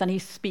shyness, and he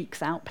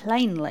speaks out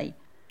plainly.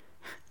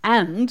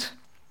 And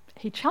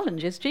he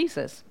challenges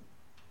Jesus.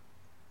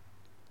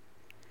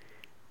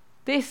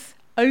 This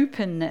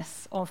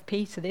openness of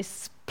Peter,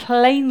 this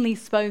plainly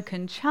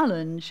spoken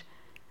challenge,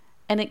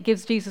 and it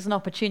gives Jesus an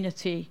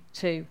opportunity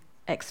to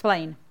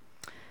explain.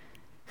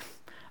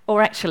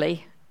 Or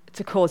actually,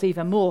 to cause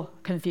even more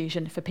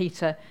confusion for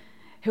Peter,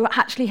 who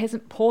actually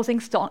isn't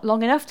pausing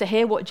long enough to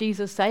hear what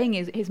Jesus is saying.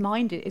 His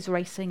mind is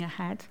racing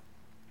ahead.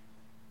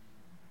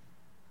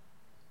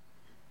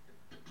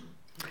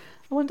 I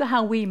wonder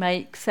how we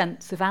make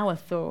sense of our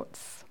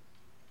thoughts.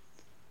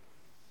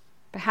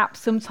 Perhaps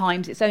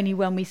sometimes it's only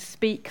when we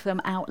speak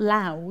them out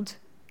loud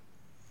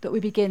that we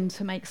begin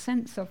to make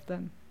sense of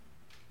them.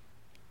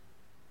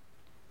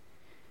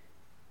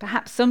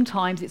 Perhaps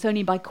sometimes it's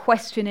only by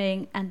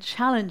questioning and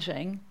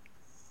challenging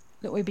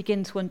that we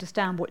begin to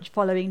understand what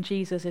following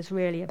Jesus is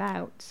really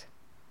about.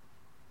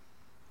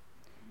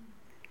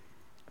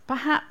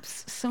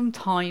 Perhaps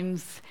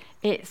sometimes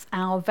it's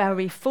our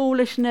very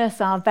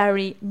foolishness, our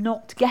very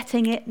not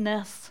getting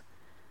itness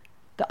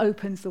that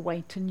opens the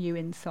way to new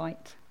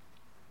insight.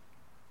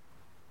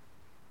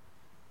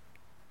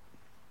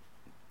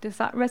 Does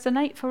that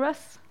resonate for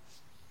us?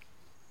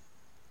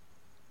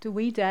 Do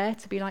we dare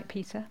to be like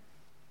Peter?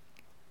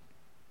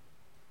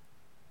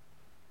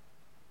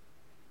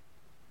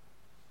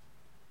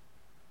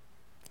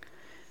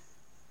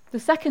 The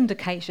second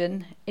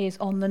occasion is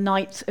on the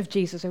night of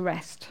Jesus'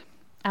 arrest,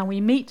 and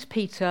we meet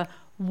Peter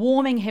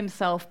warming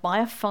himself by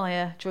a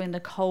fire during the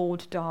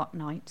cold, dark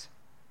night.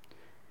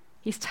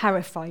 He's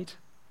terrified.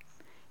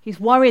 He's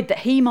worried that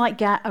he might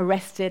get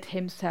arrested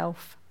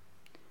himself.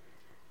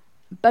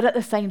 But at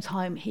the same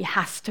time, he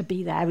has to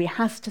be there. He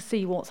has to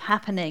see what's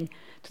happening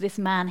to this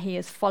man he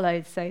has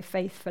followed so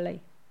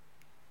faithfully.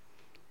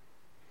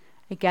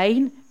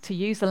 Again, to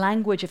use the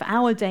language of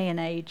our day and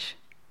age,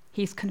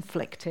 he's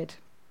conflicted.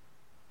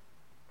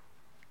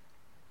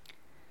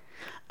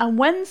 And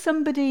when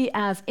somebody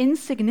as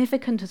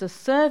insignificant as a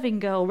serving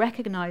girl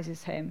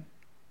recognizes him,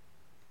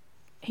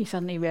 he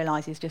suddenly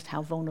realizes just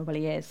how vulnerable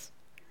he is.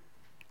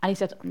 And he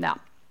said, no,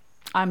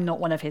 I'm not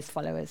one of his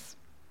followers.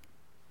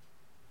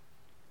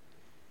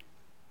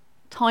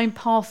 Time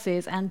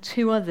passes and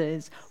two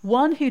others,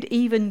 one who'd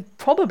even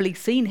probably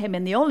seen him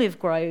in the olive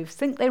grove,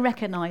 think they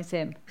recognize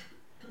him.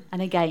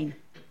 And again,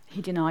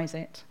 he denies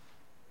it.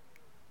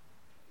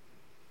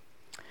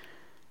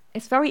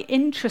 It's very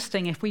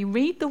interesting. If we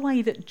read the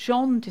way that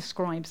John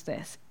describes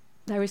this,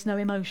 there is no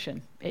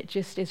emotion. It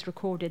just is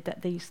recorded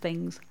that these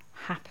things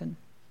happen.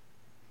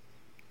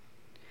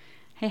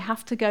 You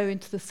have to go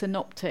into the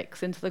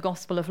synoptics, into the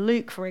Gospel of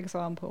Luke, for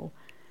example,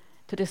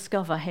 to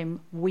discover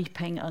him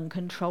weeping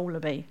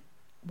uncontrollably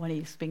when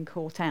he's been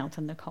caught out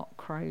and the cock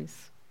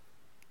crows.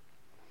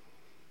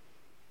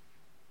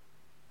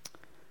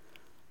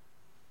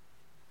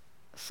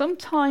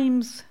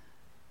 Sometimes,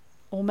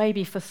 or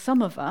maybe for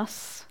some of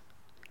us,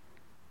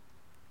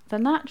 the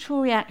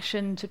natural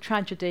reaction to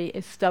tragedy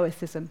is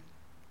stoicism,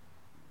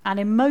 an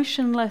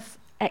emotionless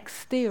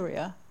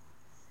exterior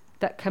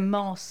that can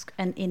mask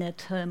an inner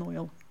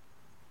turmoil.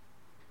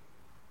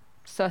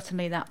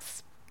 Certainly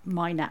that's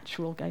my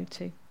natural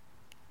go-to.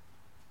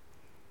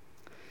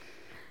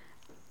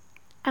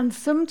 And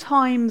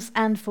sometimes,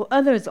 and for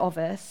others of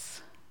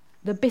us,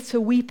 the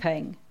bitter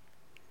weeping,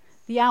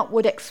 the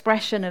outward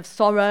expression of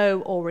sorrow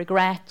or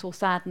regret or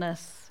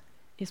sadness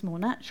is more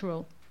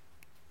natural.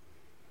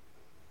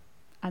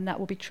 And that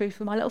will be true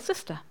for my little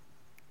sister.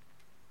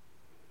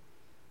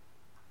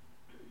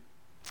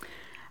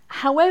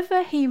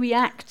 However he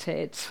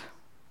reacted,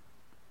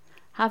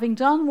 having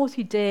done what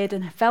he did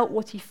and felt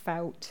what he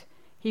felt,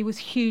 he was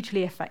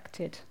hugely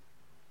affected.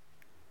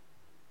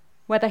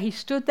 Whether he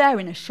stood there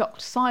in a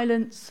shocked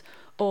silence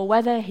or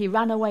whether he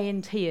ran away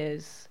in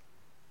tears,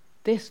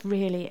 this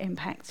really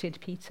impacted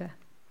Peter.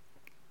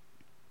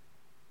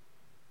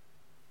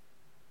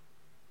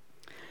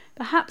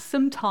 Perhaps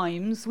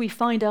sometimes we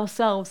find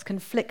ourselves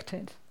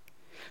conflicted,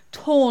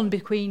 torn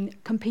between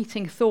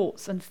competing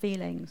thoughts and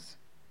feelings.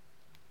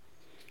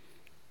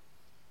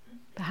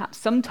 Perhaps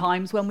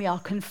sometimes when we are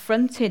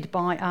confronted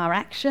by our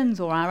actions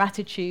or our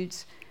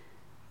attitudes,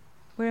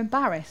 we're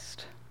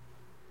embarrassed,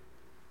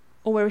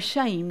 or we're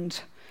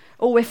ashamed,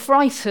 or we're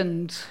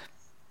frightened,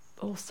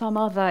 or some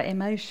other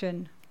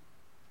emotion.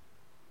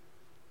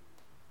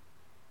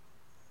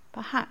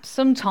 Perhaps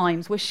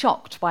sometimes we're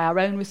shocked by our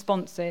own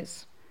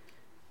responses,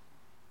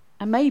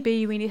 and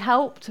maybe we need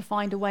help to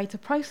find a way to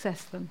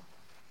process them.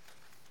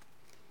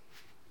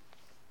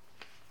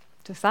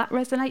 Does that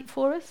resonate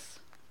for us?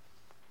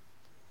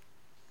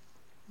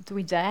 Do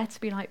we dare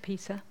to be like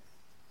Peter?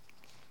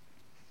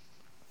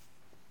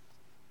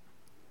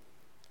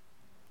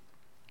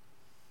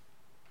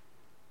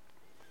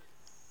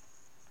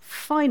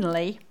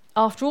 Finally,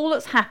 after all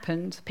that's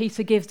happened,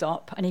 Peter gives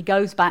up and he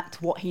goes back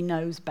to what he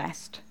knows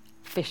best,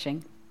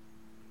 fishing.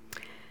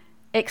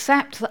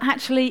 Except that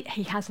actually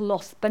he has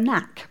lost the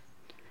knack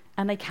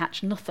and they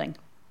catch nothing.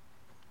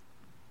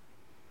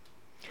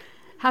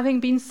 Having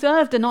been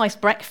served a nice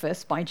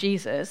breakfast by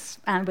Jesus,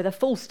 and with a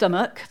full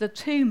stomach, the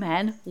two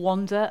men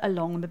wander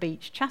along the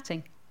beach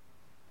chatting.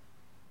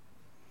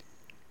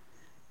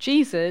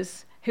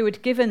 Jesus, who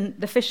had given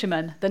the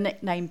fisherman the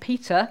nickname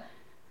Peter,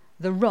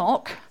 the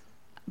rock,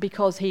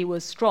 because he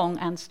was strong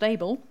and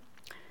stable,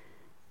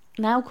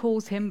 now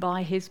calls him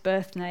by his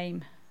birth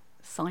name,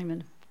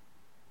 Simon.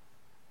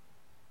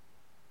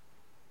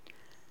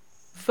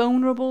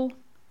 Vulnerable,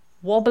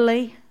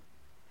 wobbly,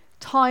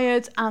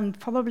 tired and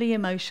probably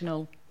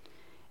emotional,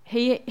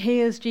 he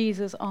hears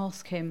Jesus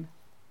ask him,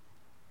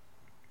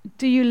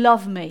 "Do you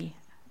love me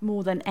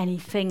more than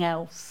anything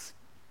else,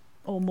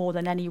 or more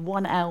than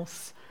anyone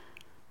else,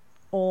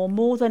 or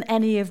more than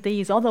any of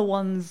these other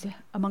ones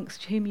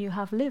amongst whom you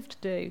have lived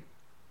do?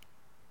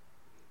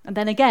 And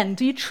then again,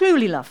 do you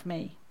truly love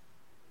me?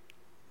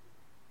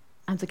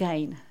 And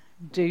again,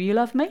 do you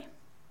love me?"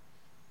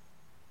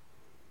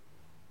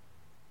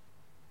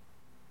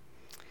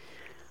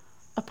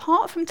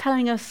 Apart from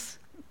telling us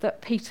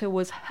that Peter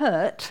was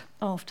hurt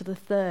after the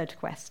third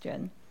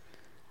question,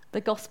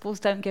 the Gospels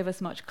don't give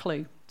us much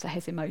clue to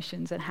his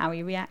emotions and how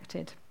he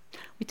reacted.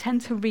 We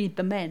tend to read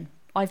them in.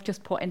 I've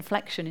just put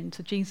inflection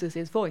into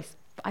Jesus' voice,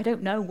 but I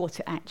don't know what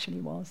it actually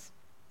was.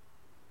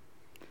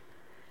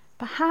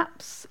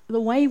 Perhaps the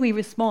way we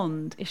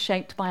respond is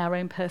shaped by our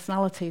own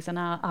personalities and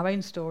our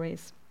own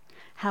stories.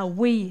 How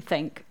we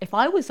think. If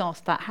I was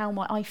asked that, how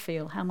might I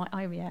feel? How might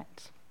I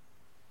react?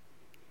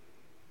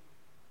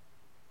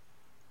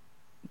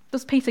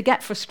 Does Peter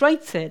get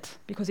frustrated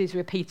because he's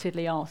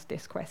repeatedly asked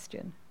this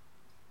question?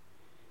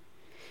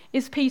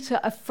 Is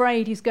Peter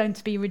afraid he's going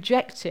to be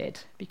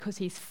rejected because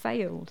he's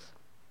failed?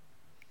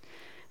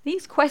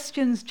 These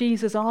questions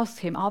Jesus asks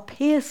him are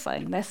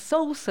piercing, they're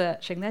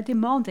soul-searching, they're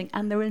demanding,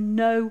 and there are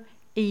no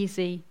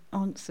easy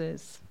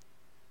answers.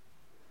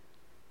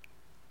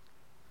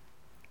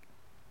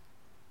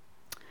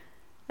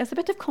 There's a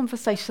bit of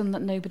conversation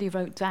that nobody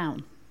wrote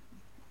down.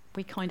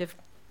 We kind of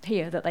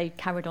hear that they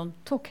carried on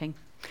talking.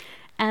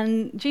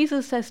 And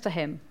Jesus says to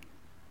him,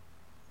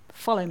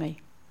 "Follow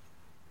me."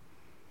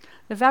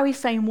 The very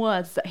same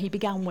words that he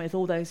began with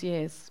all those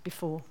years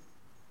before.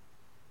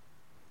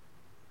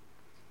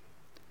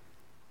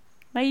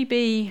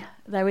 Maybe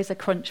there is a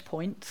crunch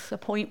point, a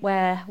point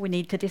where we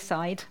need to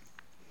decide,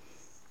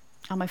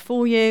 am I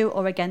for you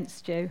or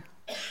against you?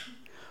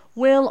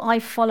 Will I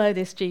follow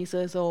this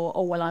Jesus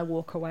or will I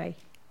walk away?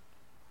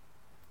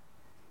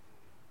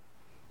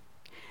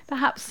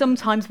 Perhaps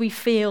sometimes we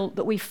feel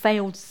that we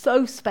failed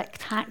so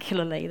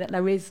spectacularly that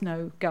there is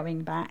no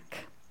going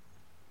back.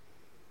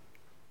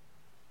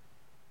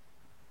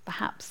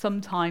 Perhaps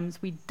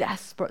sometimes we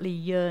desperately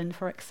yearn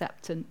for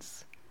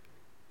acceptance,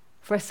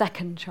 for a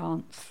second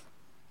chance.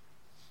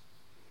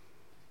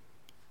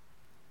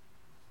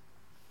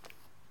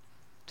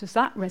 Does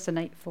that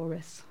resonate for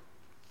us?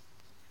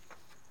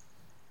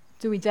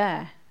 Do we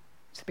dare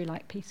to be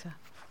like Peter?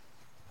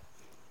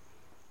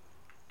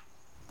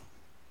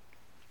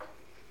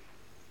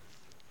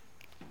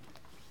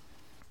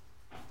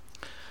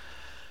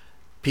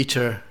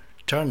 Peter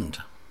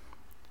turned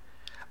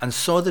and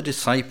saw the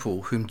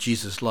disciple whom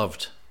Jesus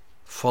loved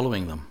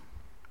following them.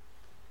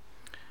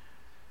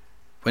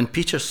 When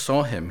Peter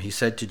saw him, he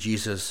said to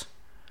Jesus,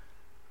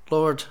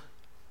 "Lord,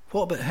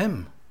 what about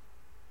him?"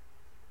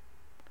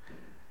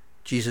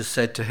 Jesus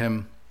said to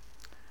him,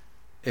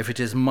 "If it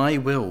is my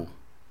will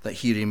that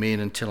he remain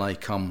until I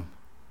come,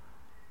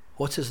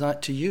 what is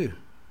that to you?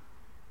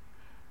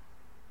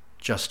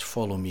 Just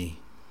follow me."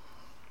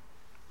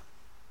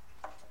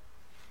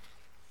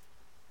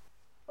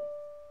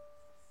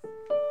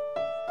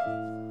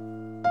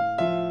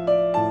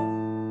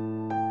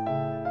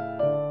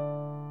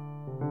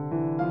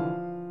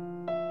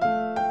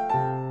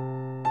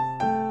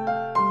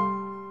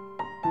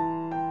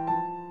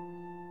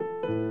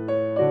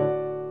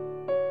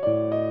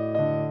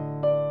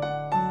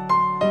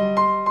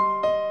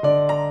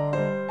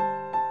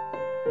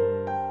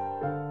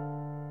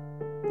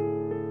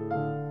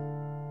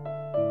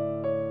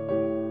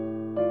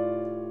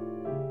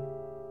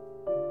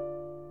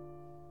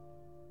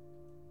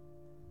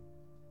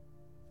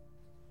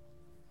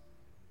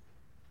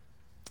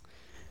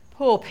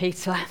 Poor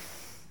Peter.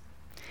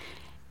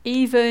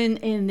 Even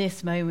in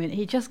this moment,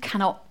 he just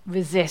cannot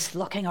resist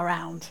looking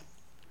around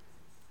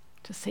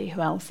to see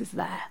who else is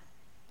there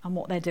and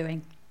what they're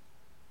doing.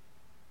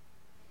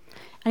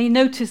 And he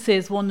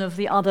notices one of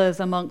the others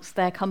amongst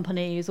their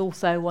company is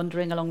also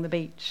wandering along the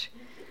beach.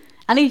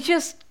 And he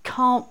just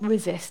can't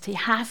resist. He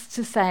has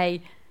to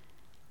say,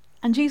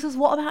 "And Jesus,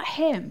 what about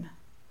him?"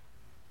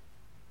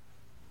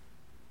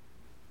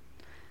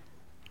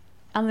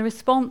 And the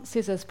response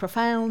is as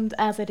profound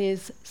as it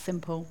is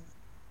simple.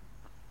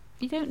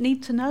 You don't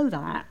need to know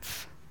that.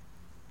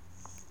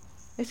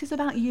 This is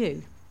about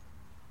you,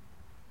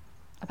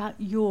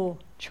 about your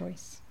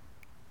choice.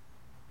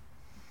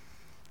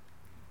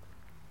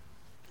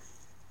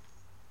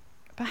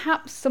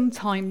 Perhaps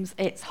sometimes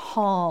it's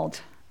hard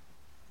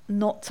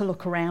not to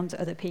look around at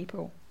other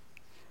people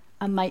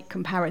and make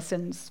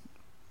comparisons,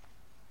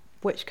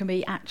 which can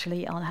be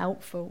actually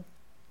unhelpful.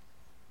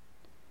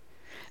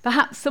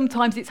 Perhaps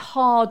sometimes it's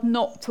hard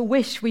not to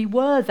wish we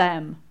were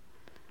them.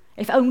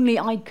 If only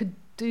I could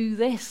do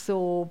this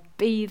or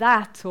be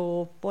that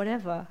or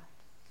whatever.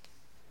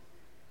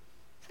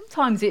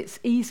 Sometimes it's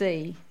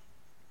easy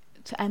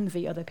to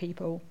envy other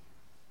people.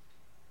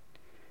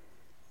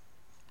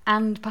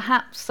 And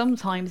perhaps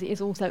sometimes it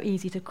is also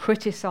easy to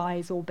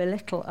criticize or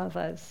belittle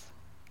others.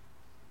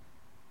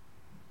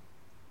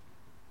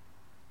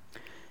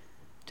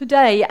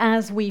 Today,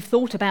 as we've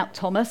thought about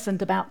Thomas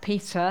and about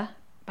Peter,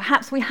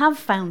 perhaps we have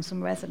found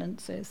some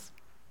resonances,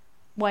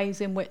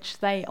 ways in which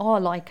they are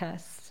like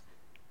us.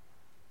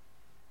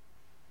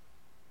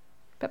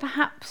 But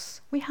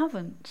perhaps we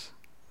haven't.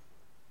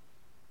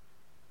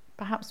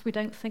 Perhaps we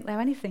don't think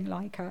they're anything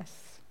like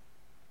us.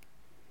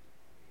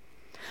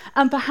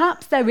 And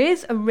perhaps there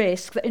is a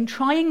risk that in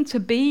trying to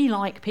be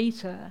like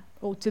Peter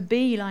or to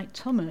be like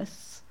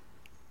Thomas,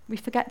 we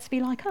forget to be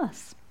like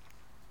us.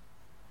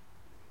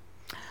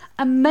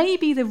 And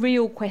maybe the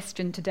real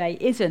question today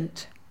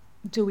isn't,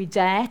 do we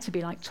dare to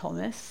be like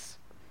Thomas?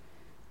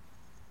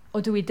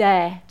 Or do we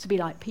dare to be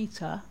like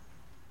Peter?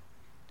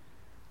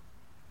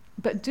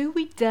 But do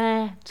we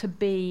dare to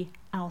be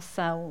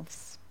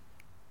ourselves?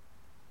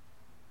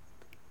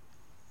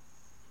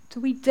 Do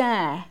we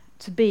dare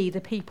to be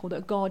the people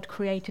that God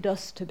created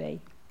us to be.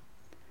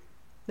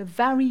 The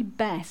very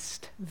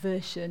best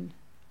version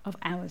of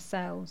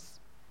ourselves.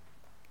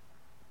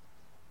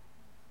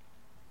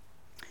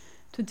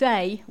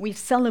 Today, we've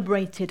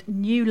celebrated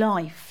new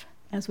life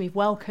as we've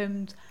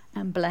welcomed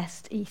and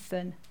blessed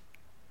Ethan.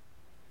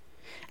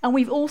 And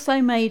we've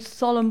also made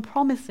solemn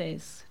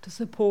promises to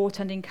support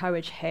and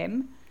encourage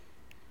him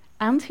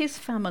and his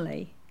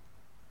family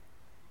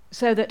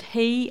so that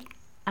he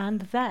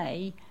and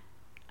they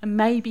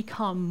may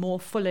become more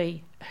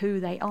fully who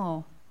they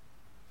are.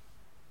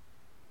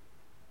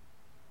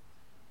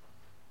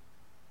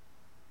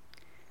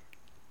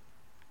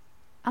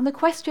 And the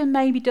question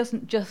maybe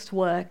doesn't just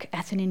work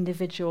at an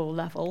individual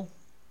level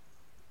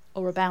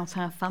or about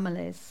our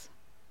families.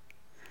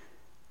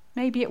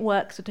 Maybe it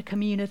works at a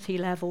community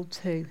level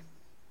too.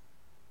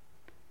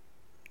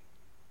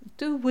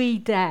 Do we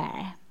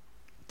dare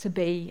to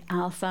be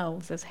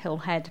ourselves as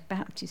Hillhead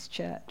Baptist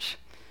Church?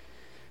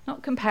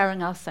 Not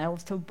comparing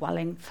ourselves to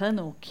Wellington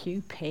or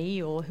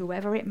QP or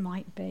whoever it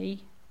might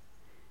be,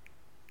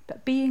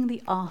 but being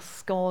the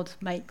us God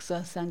makes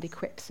us and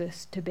equips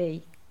us to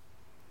be.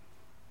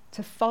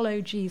 To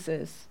follow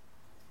Jesus,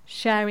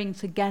 sharing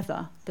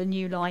together the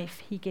new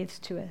life he gives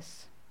to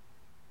us.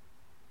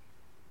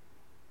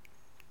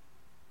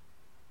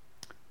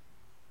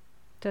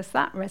 Does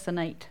that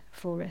resonate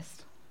for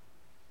us?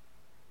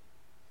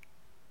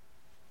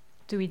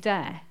 Do we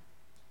dare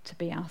to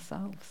be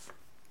ourselves?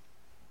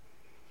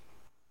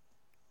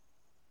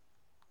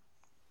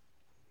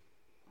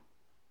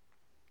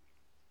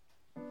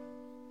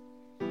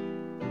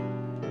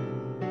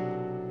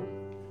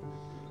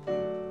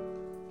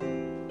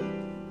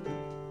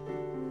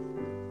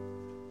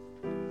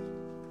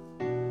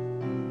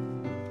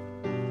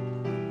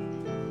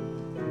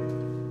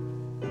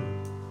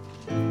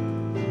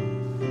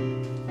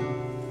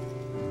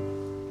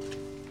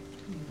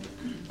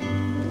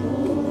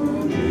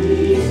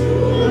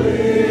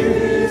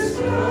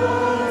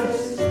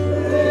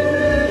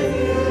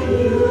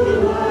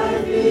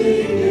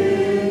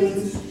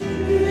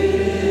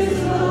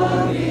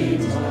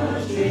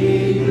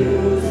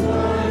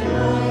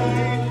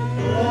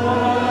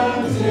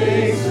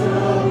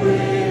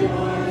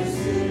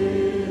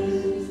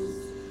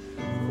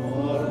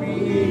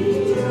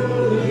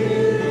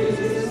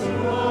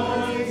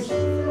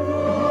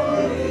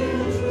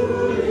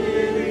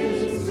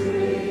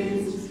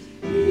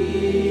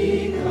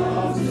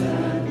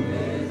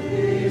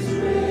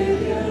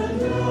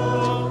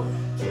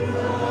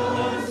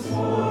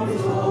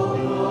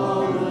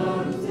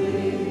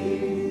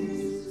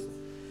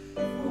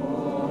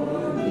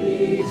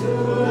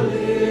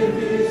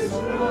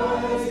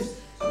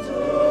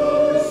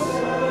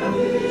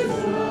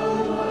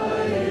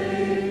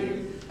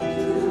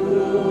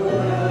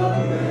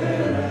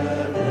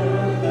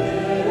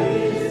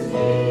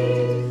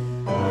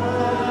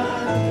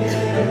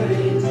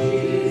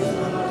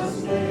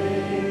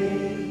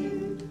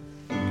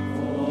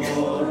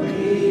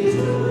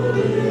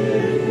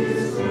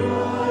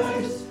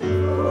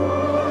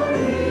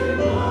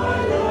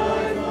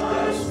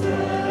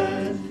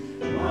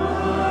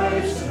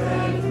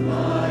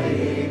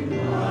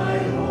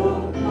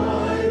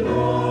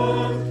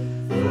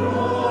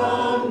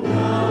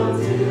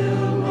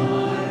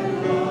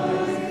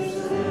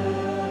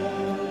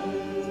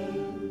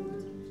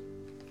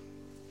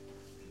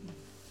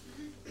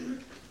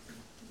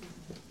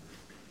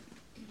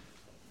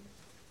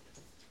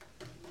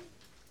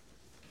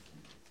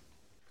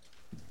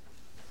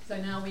 So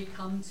now we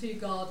come to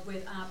God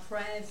with our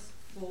prayers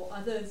for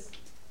others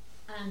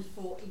and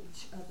for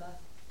each other.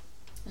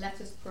 Let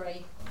us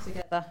pray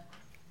together.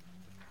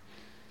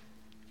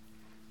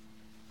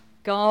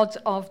 God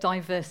of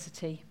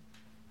diversity,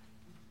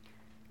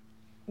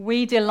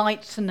 we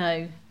delight to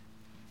know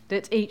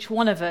that each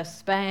one of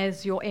us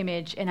bears your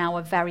image in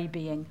our very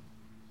being.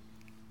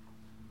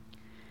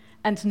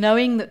 And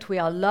knowing that we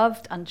are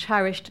loved and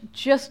cherished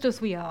just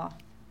as we are,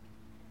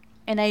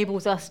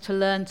 enables us to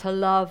learn to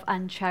love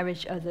and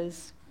cherish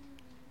others,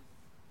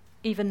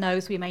 even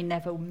those we may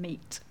never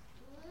meet.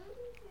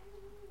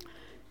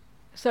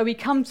 So we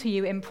come to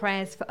you in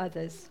prayers for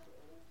others,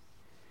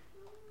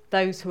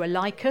 those who are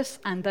like us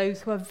and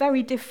those who are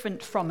very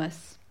different from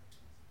us,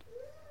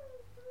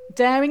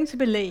 daring to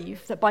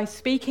believe that by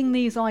speaking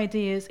these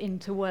ideas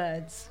into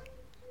words,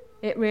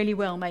 it really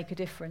will make a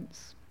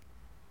difference.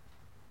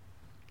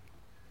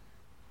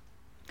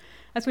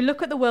 As we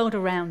look at the world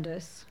around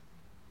us,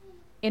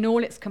 in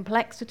all its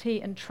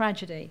complexity and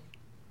tragedy,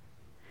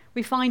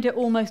 we find it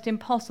almost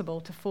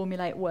impossible to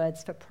formulate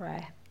words for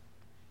prayer.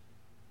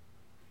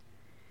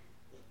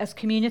 As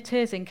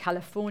communities in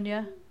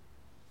California,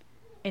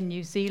 in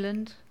New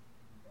Zealand,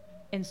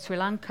 in Sri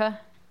Lanka,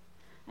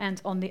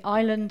 and on the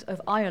island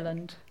of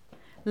Ireland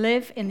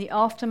live in the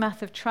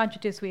aftermath of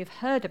tragedies we have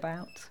heard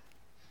about,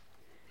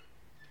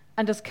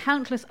 and as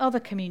countless other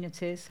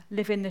communities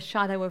live in the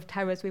shadow of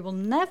terrors we will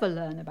never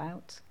learn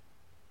about,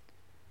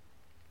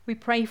 we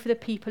pray for the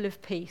people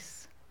of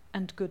peace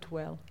and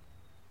goodwill,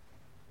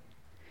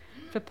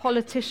 for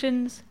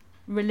politicians,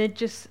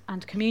 religious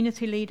and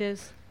community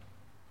leaders,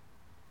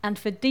 and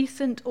for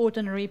decent,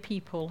 ordinary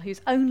people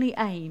whose only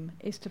aim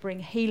is to bring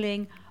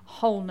healing,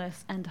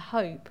 wholeness, and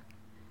hope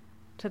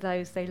to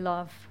those they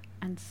love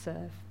and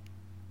serve.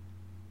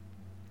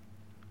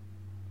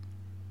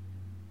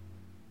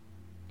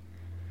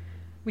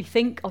 We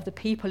think of the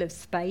people of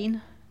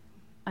Spain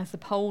as the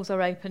polls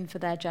are open for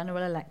their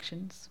general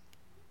elections.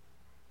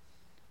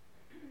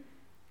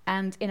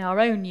 And in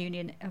our own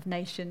Union of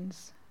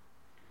Nations,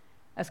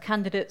 as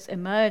candidates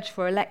emerge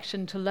for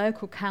election to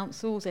local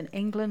councils in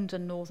England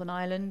and Northern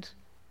Ireland,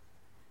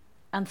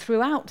 and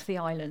throughout the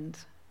island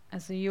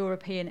as the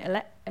European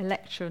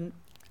electoral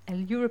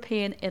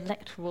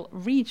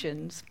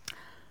regions,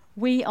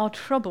 we are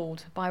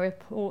troubled by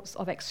reports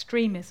of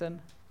extremism,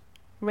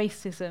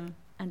 racism,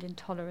 and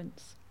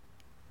intolerance.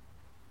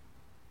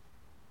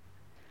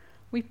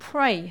 We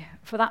pray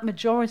for that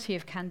majority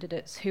of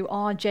candidates who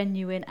are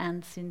genuine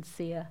and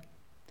sincere,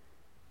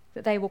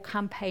 that they will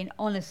campaign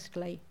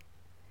honestly,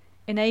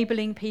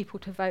 enabling people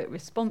to vote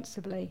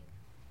responsibly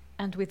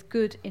and with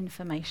good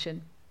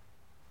information,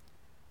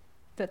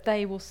 that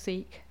they will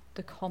seek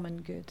the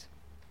common good.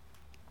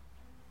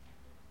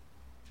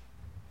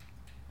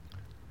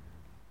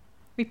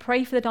 We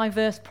pray for the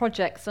diverse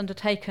projects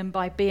undertaken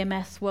by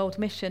BMS World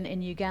Mission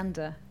in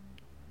Uganda,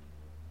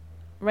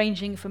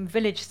 ranging from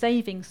village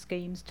saving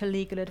schemes to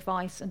legal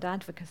advice and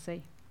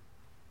advocacy,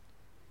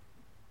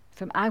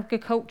 from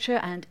agriculture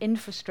and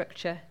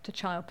infrastructure to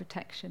child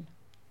protection.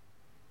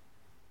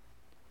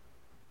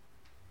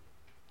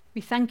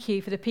 We thank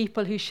you for the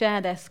people who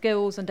share their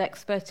skills and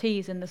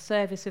expertise in the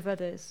service of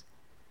others,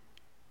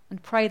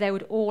 and pray they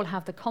would all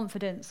have the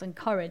confidence and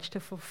courage to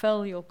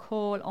fulfill your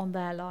call on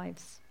their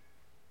lives.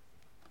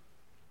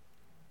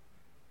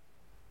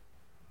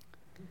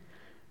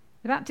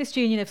 The Baptist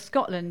Union of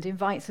Scotland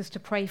invites us to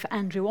pray for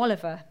Andrew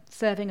Oliver,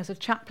 serving as a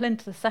chaplain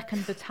to the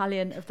 2nd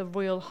Battalion of the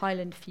Royal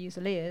Highland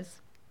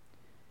Fusiliers,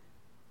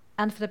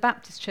 and for the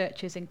Baptist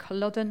churches in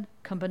Culloden,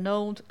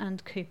 Cumbernauld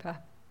and Cooper.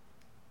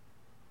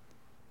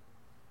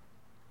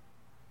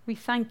 We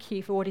thank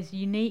you for what is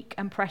unique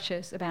and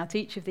precious about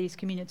each of these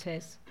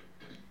communities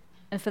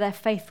and for their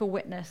faithful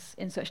witness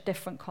in such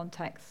different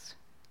contexts,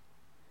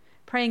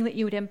 praying that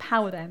you would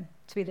empower them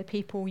to be the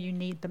people you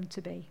need them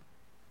to be.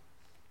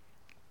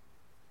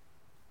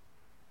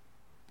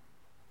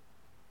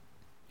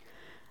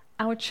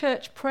 Our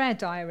church prayer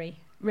diary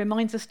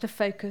reminds us to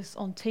focus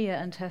on Tia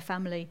and her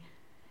family,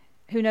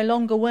 who no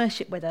longer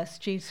worship with us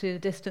due to the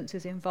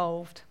distances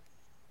involved.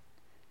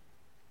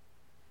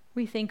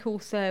 We think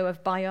also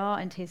of Bayar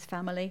and his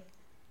family,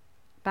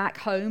 back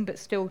home but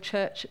still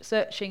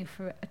searching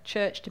for a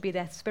church to be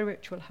their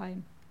spiritual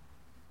home.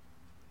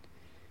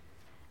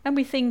 And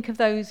we think of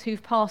those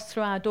who've passed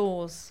through our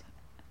doors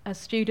as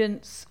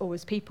students or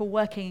as people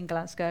working in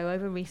Glasgow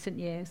over recent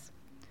years.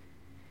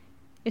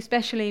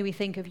 Especially we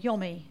think of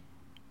Yomi,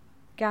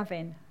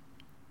 Gavin,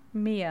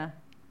 Mia,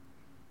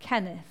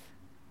 Kenneth,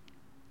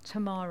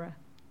 Tamara.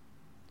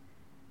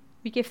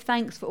 We give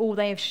thanks for all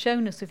they have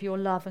shown us of your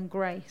love and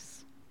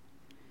grace.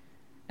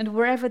 And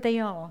wherever they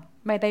are,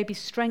 may they be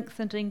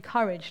strengthened and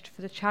encouraged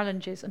for the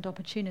challenges and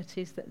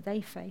opportunities that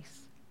they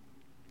face.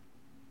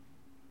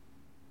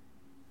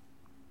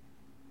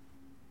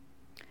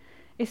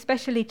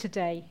 Especially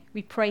today,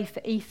 we pray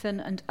for Ethan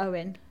and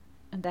Owen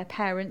and their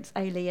parents,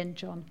 Ailey and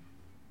John,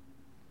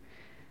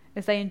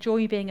 as they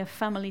enjoy being a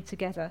family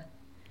together,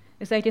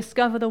 as they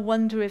discover the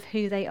wonder of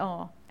who they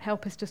are.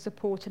 Help us to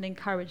support and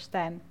encourage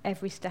them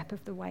every step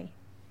of the way.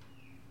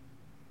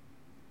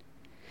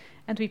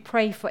 And we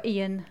pray for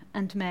Ian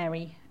and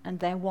Mary and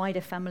their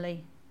wider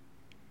family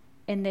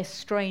in this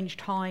strange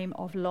time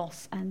of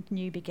loss and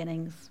new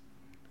beginnings,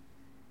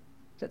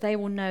 that they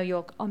will know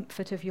your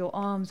comfort of your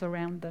arms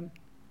around them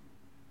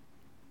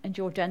and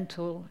your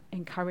gentle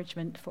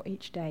encouragement for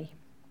each day.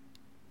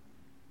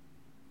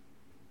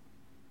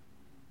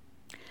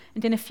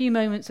 And in a few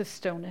moments of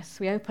stillness,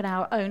 we open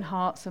our own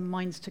hearts and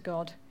minds to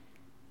God,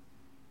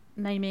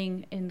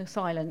 naming in the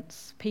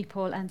silence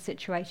people and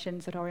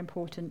situations that are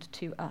important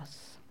to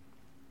us.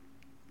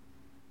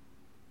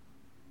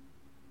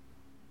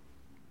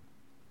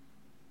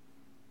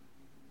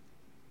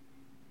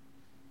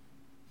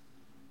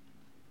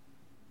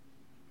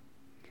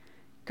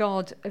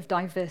 God of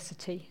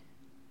diversity,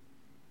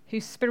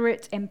 whose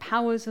Spirit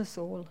empowers us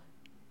all,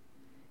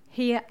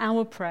 hear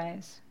our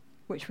prayers,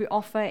 which we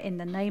offer in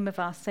the name of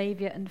our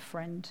Saviour and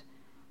friend,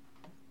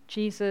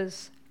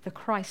 Jesus, the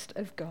Christ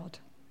of God.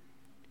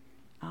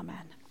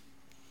 Amen.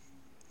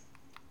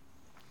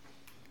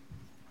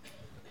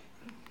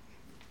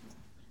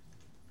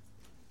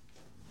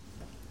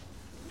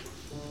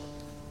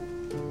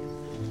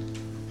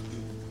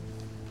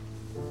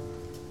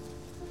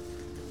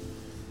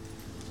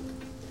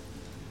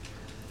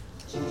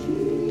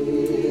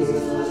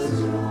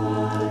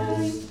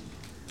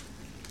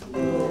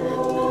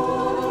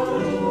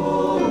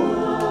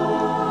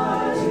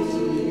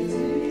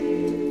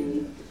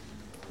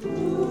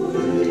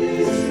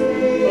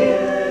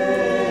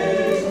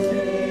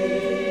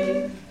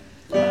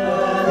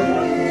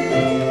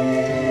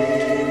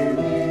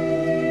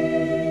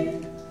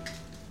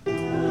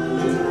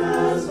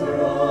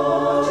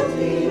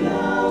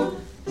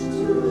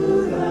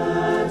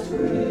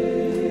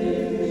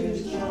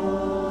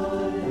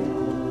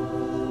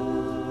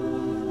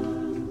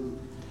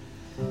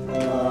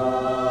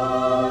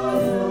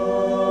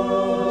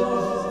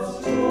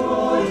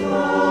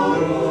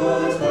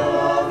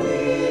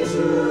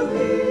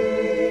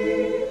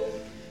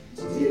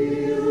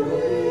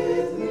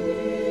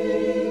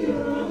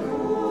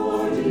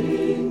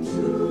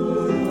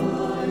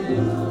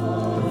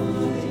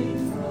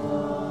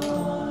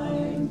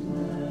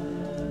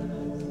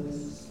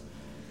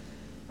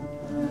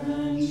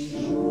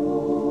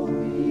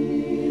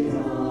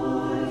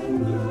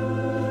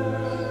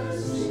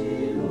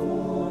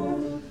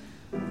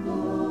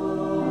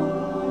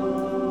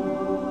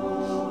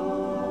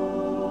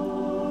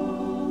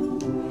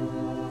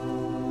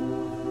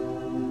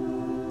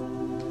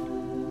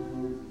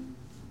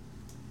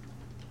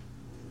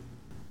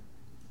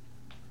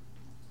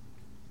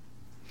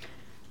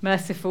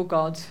 Merciful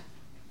God,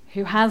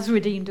 who has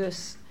redeemed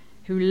us,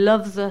 who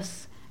loves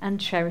us and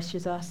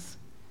cherishes us,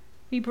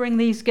 we bring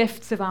these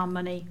gifts of our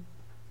money,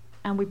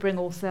 and we bring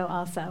also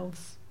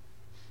ourselves,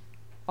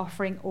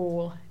 offering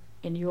all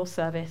in your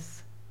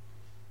service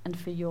and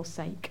for your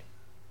sake.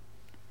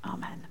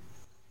 Amen.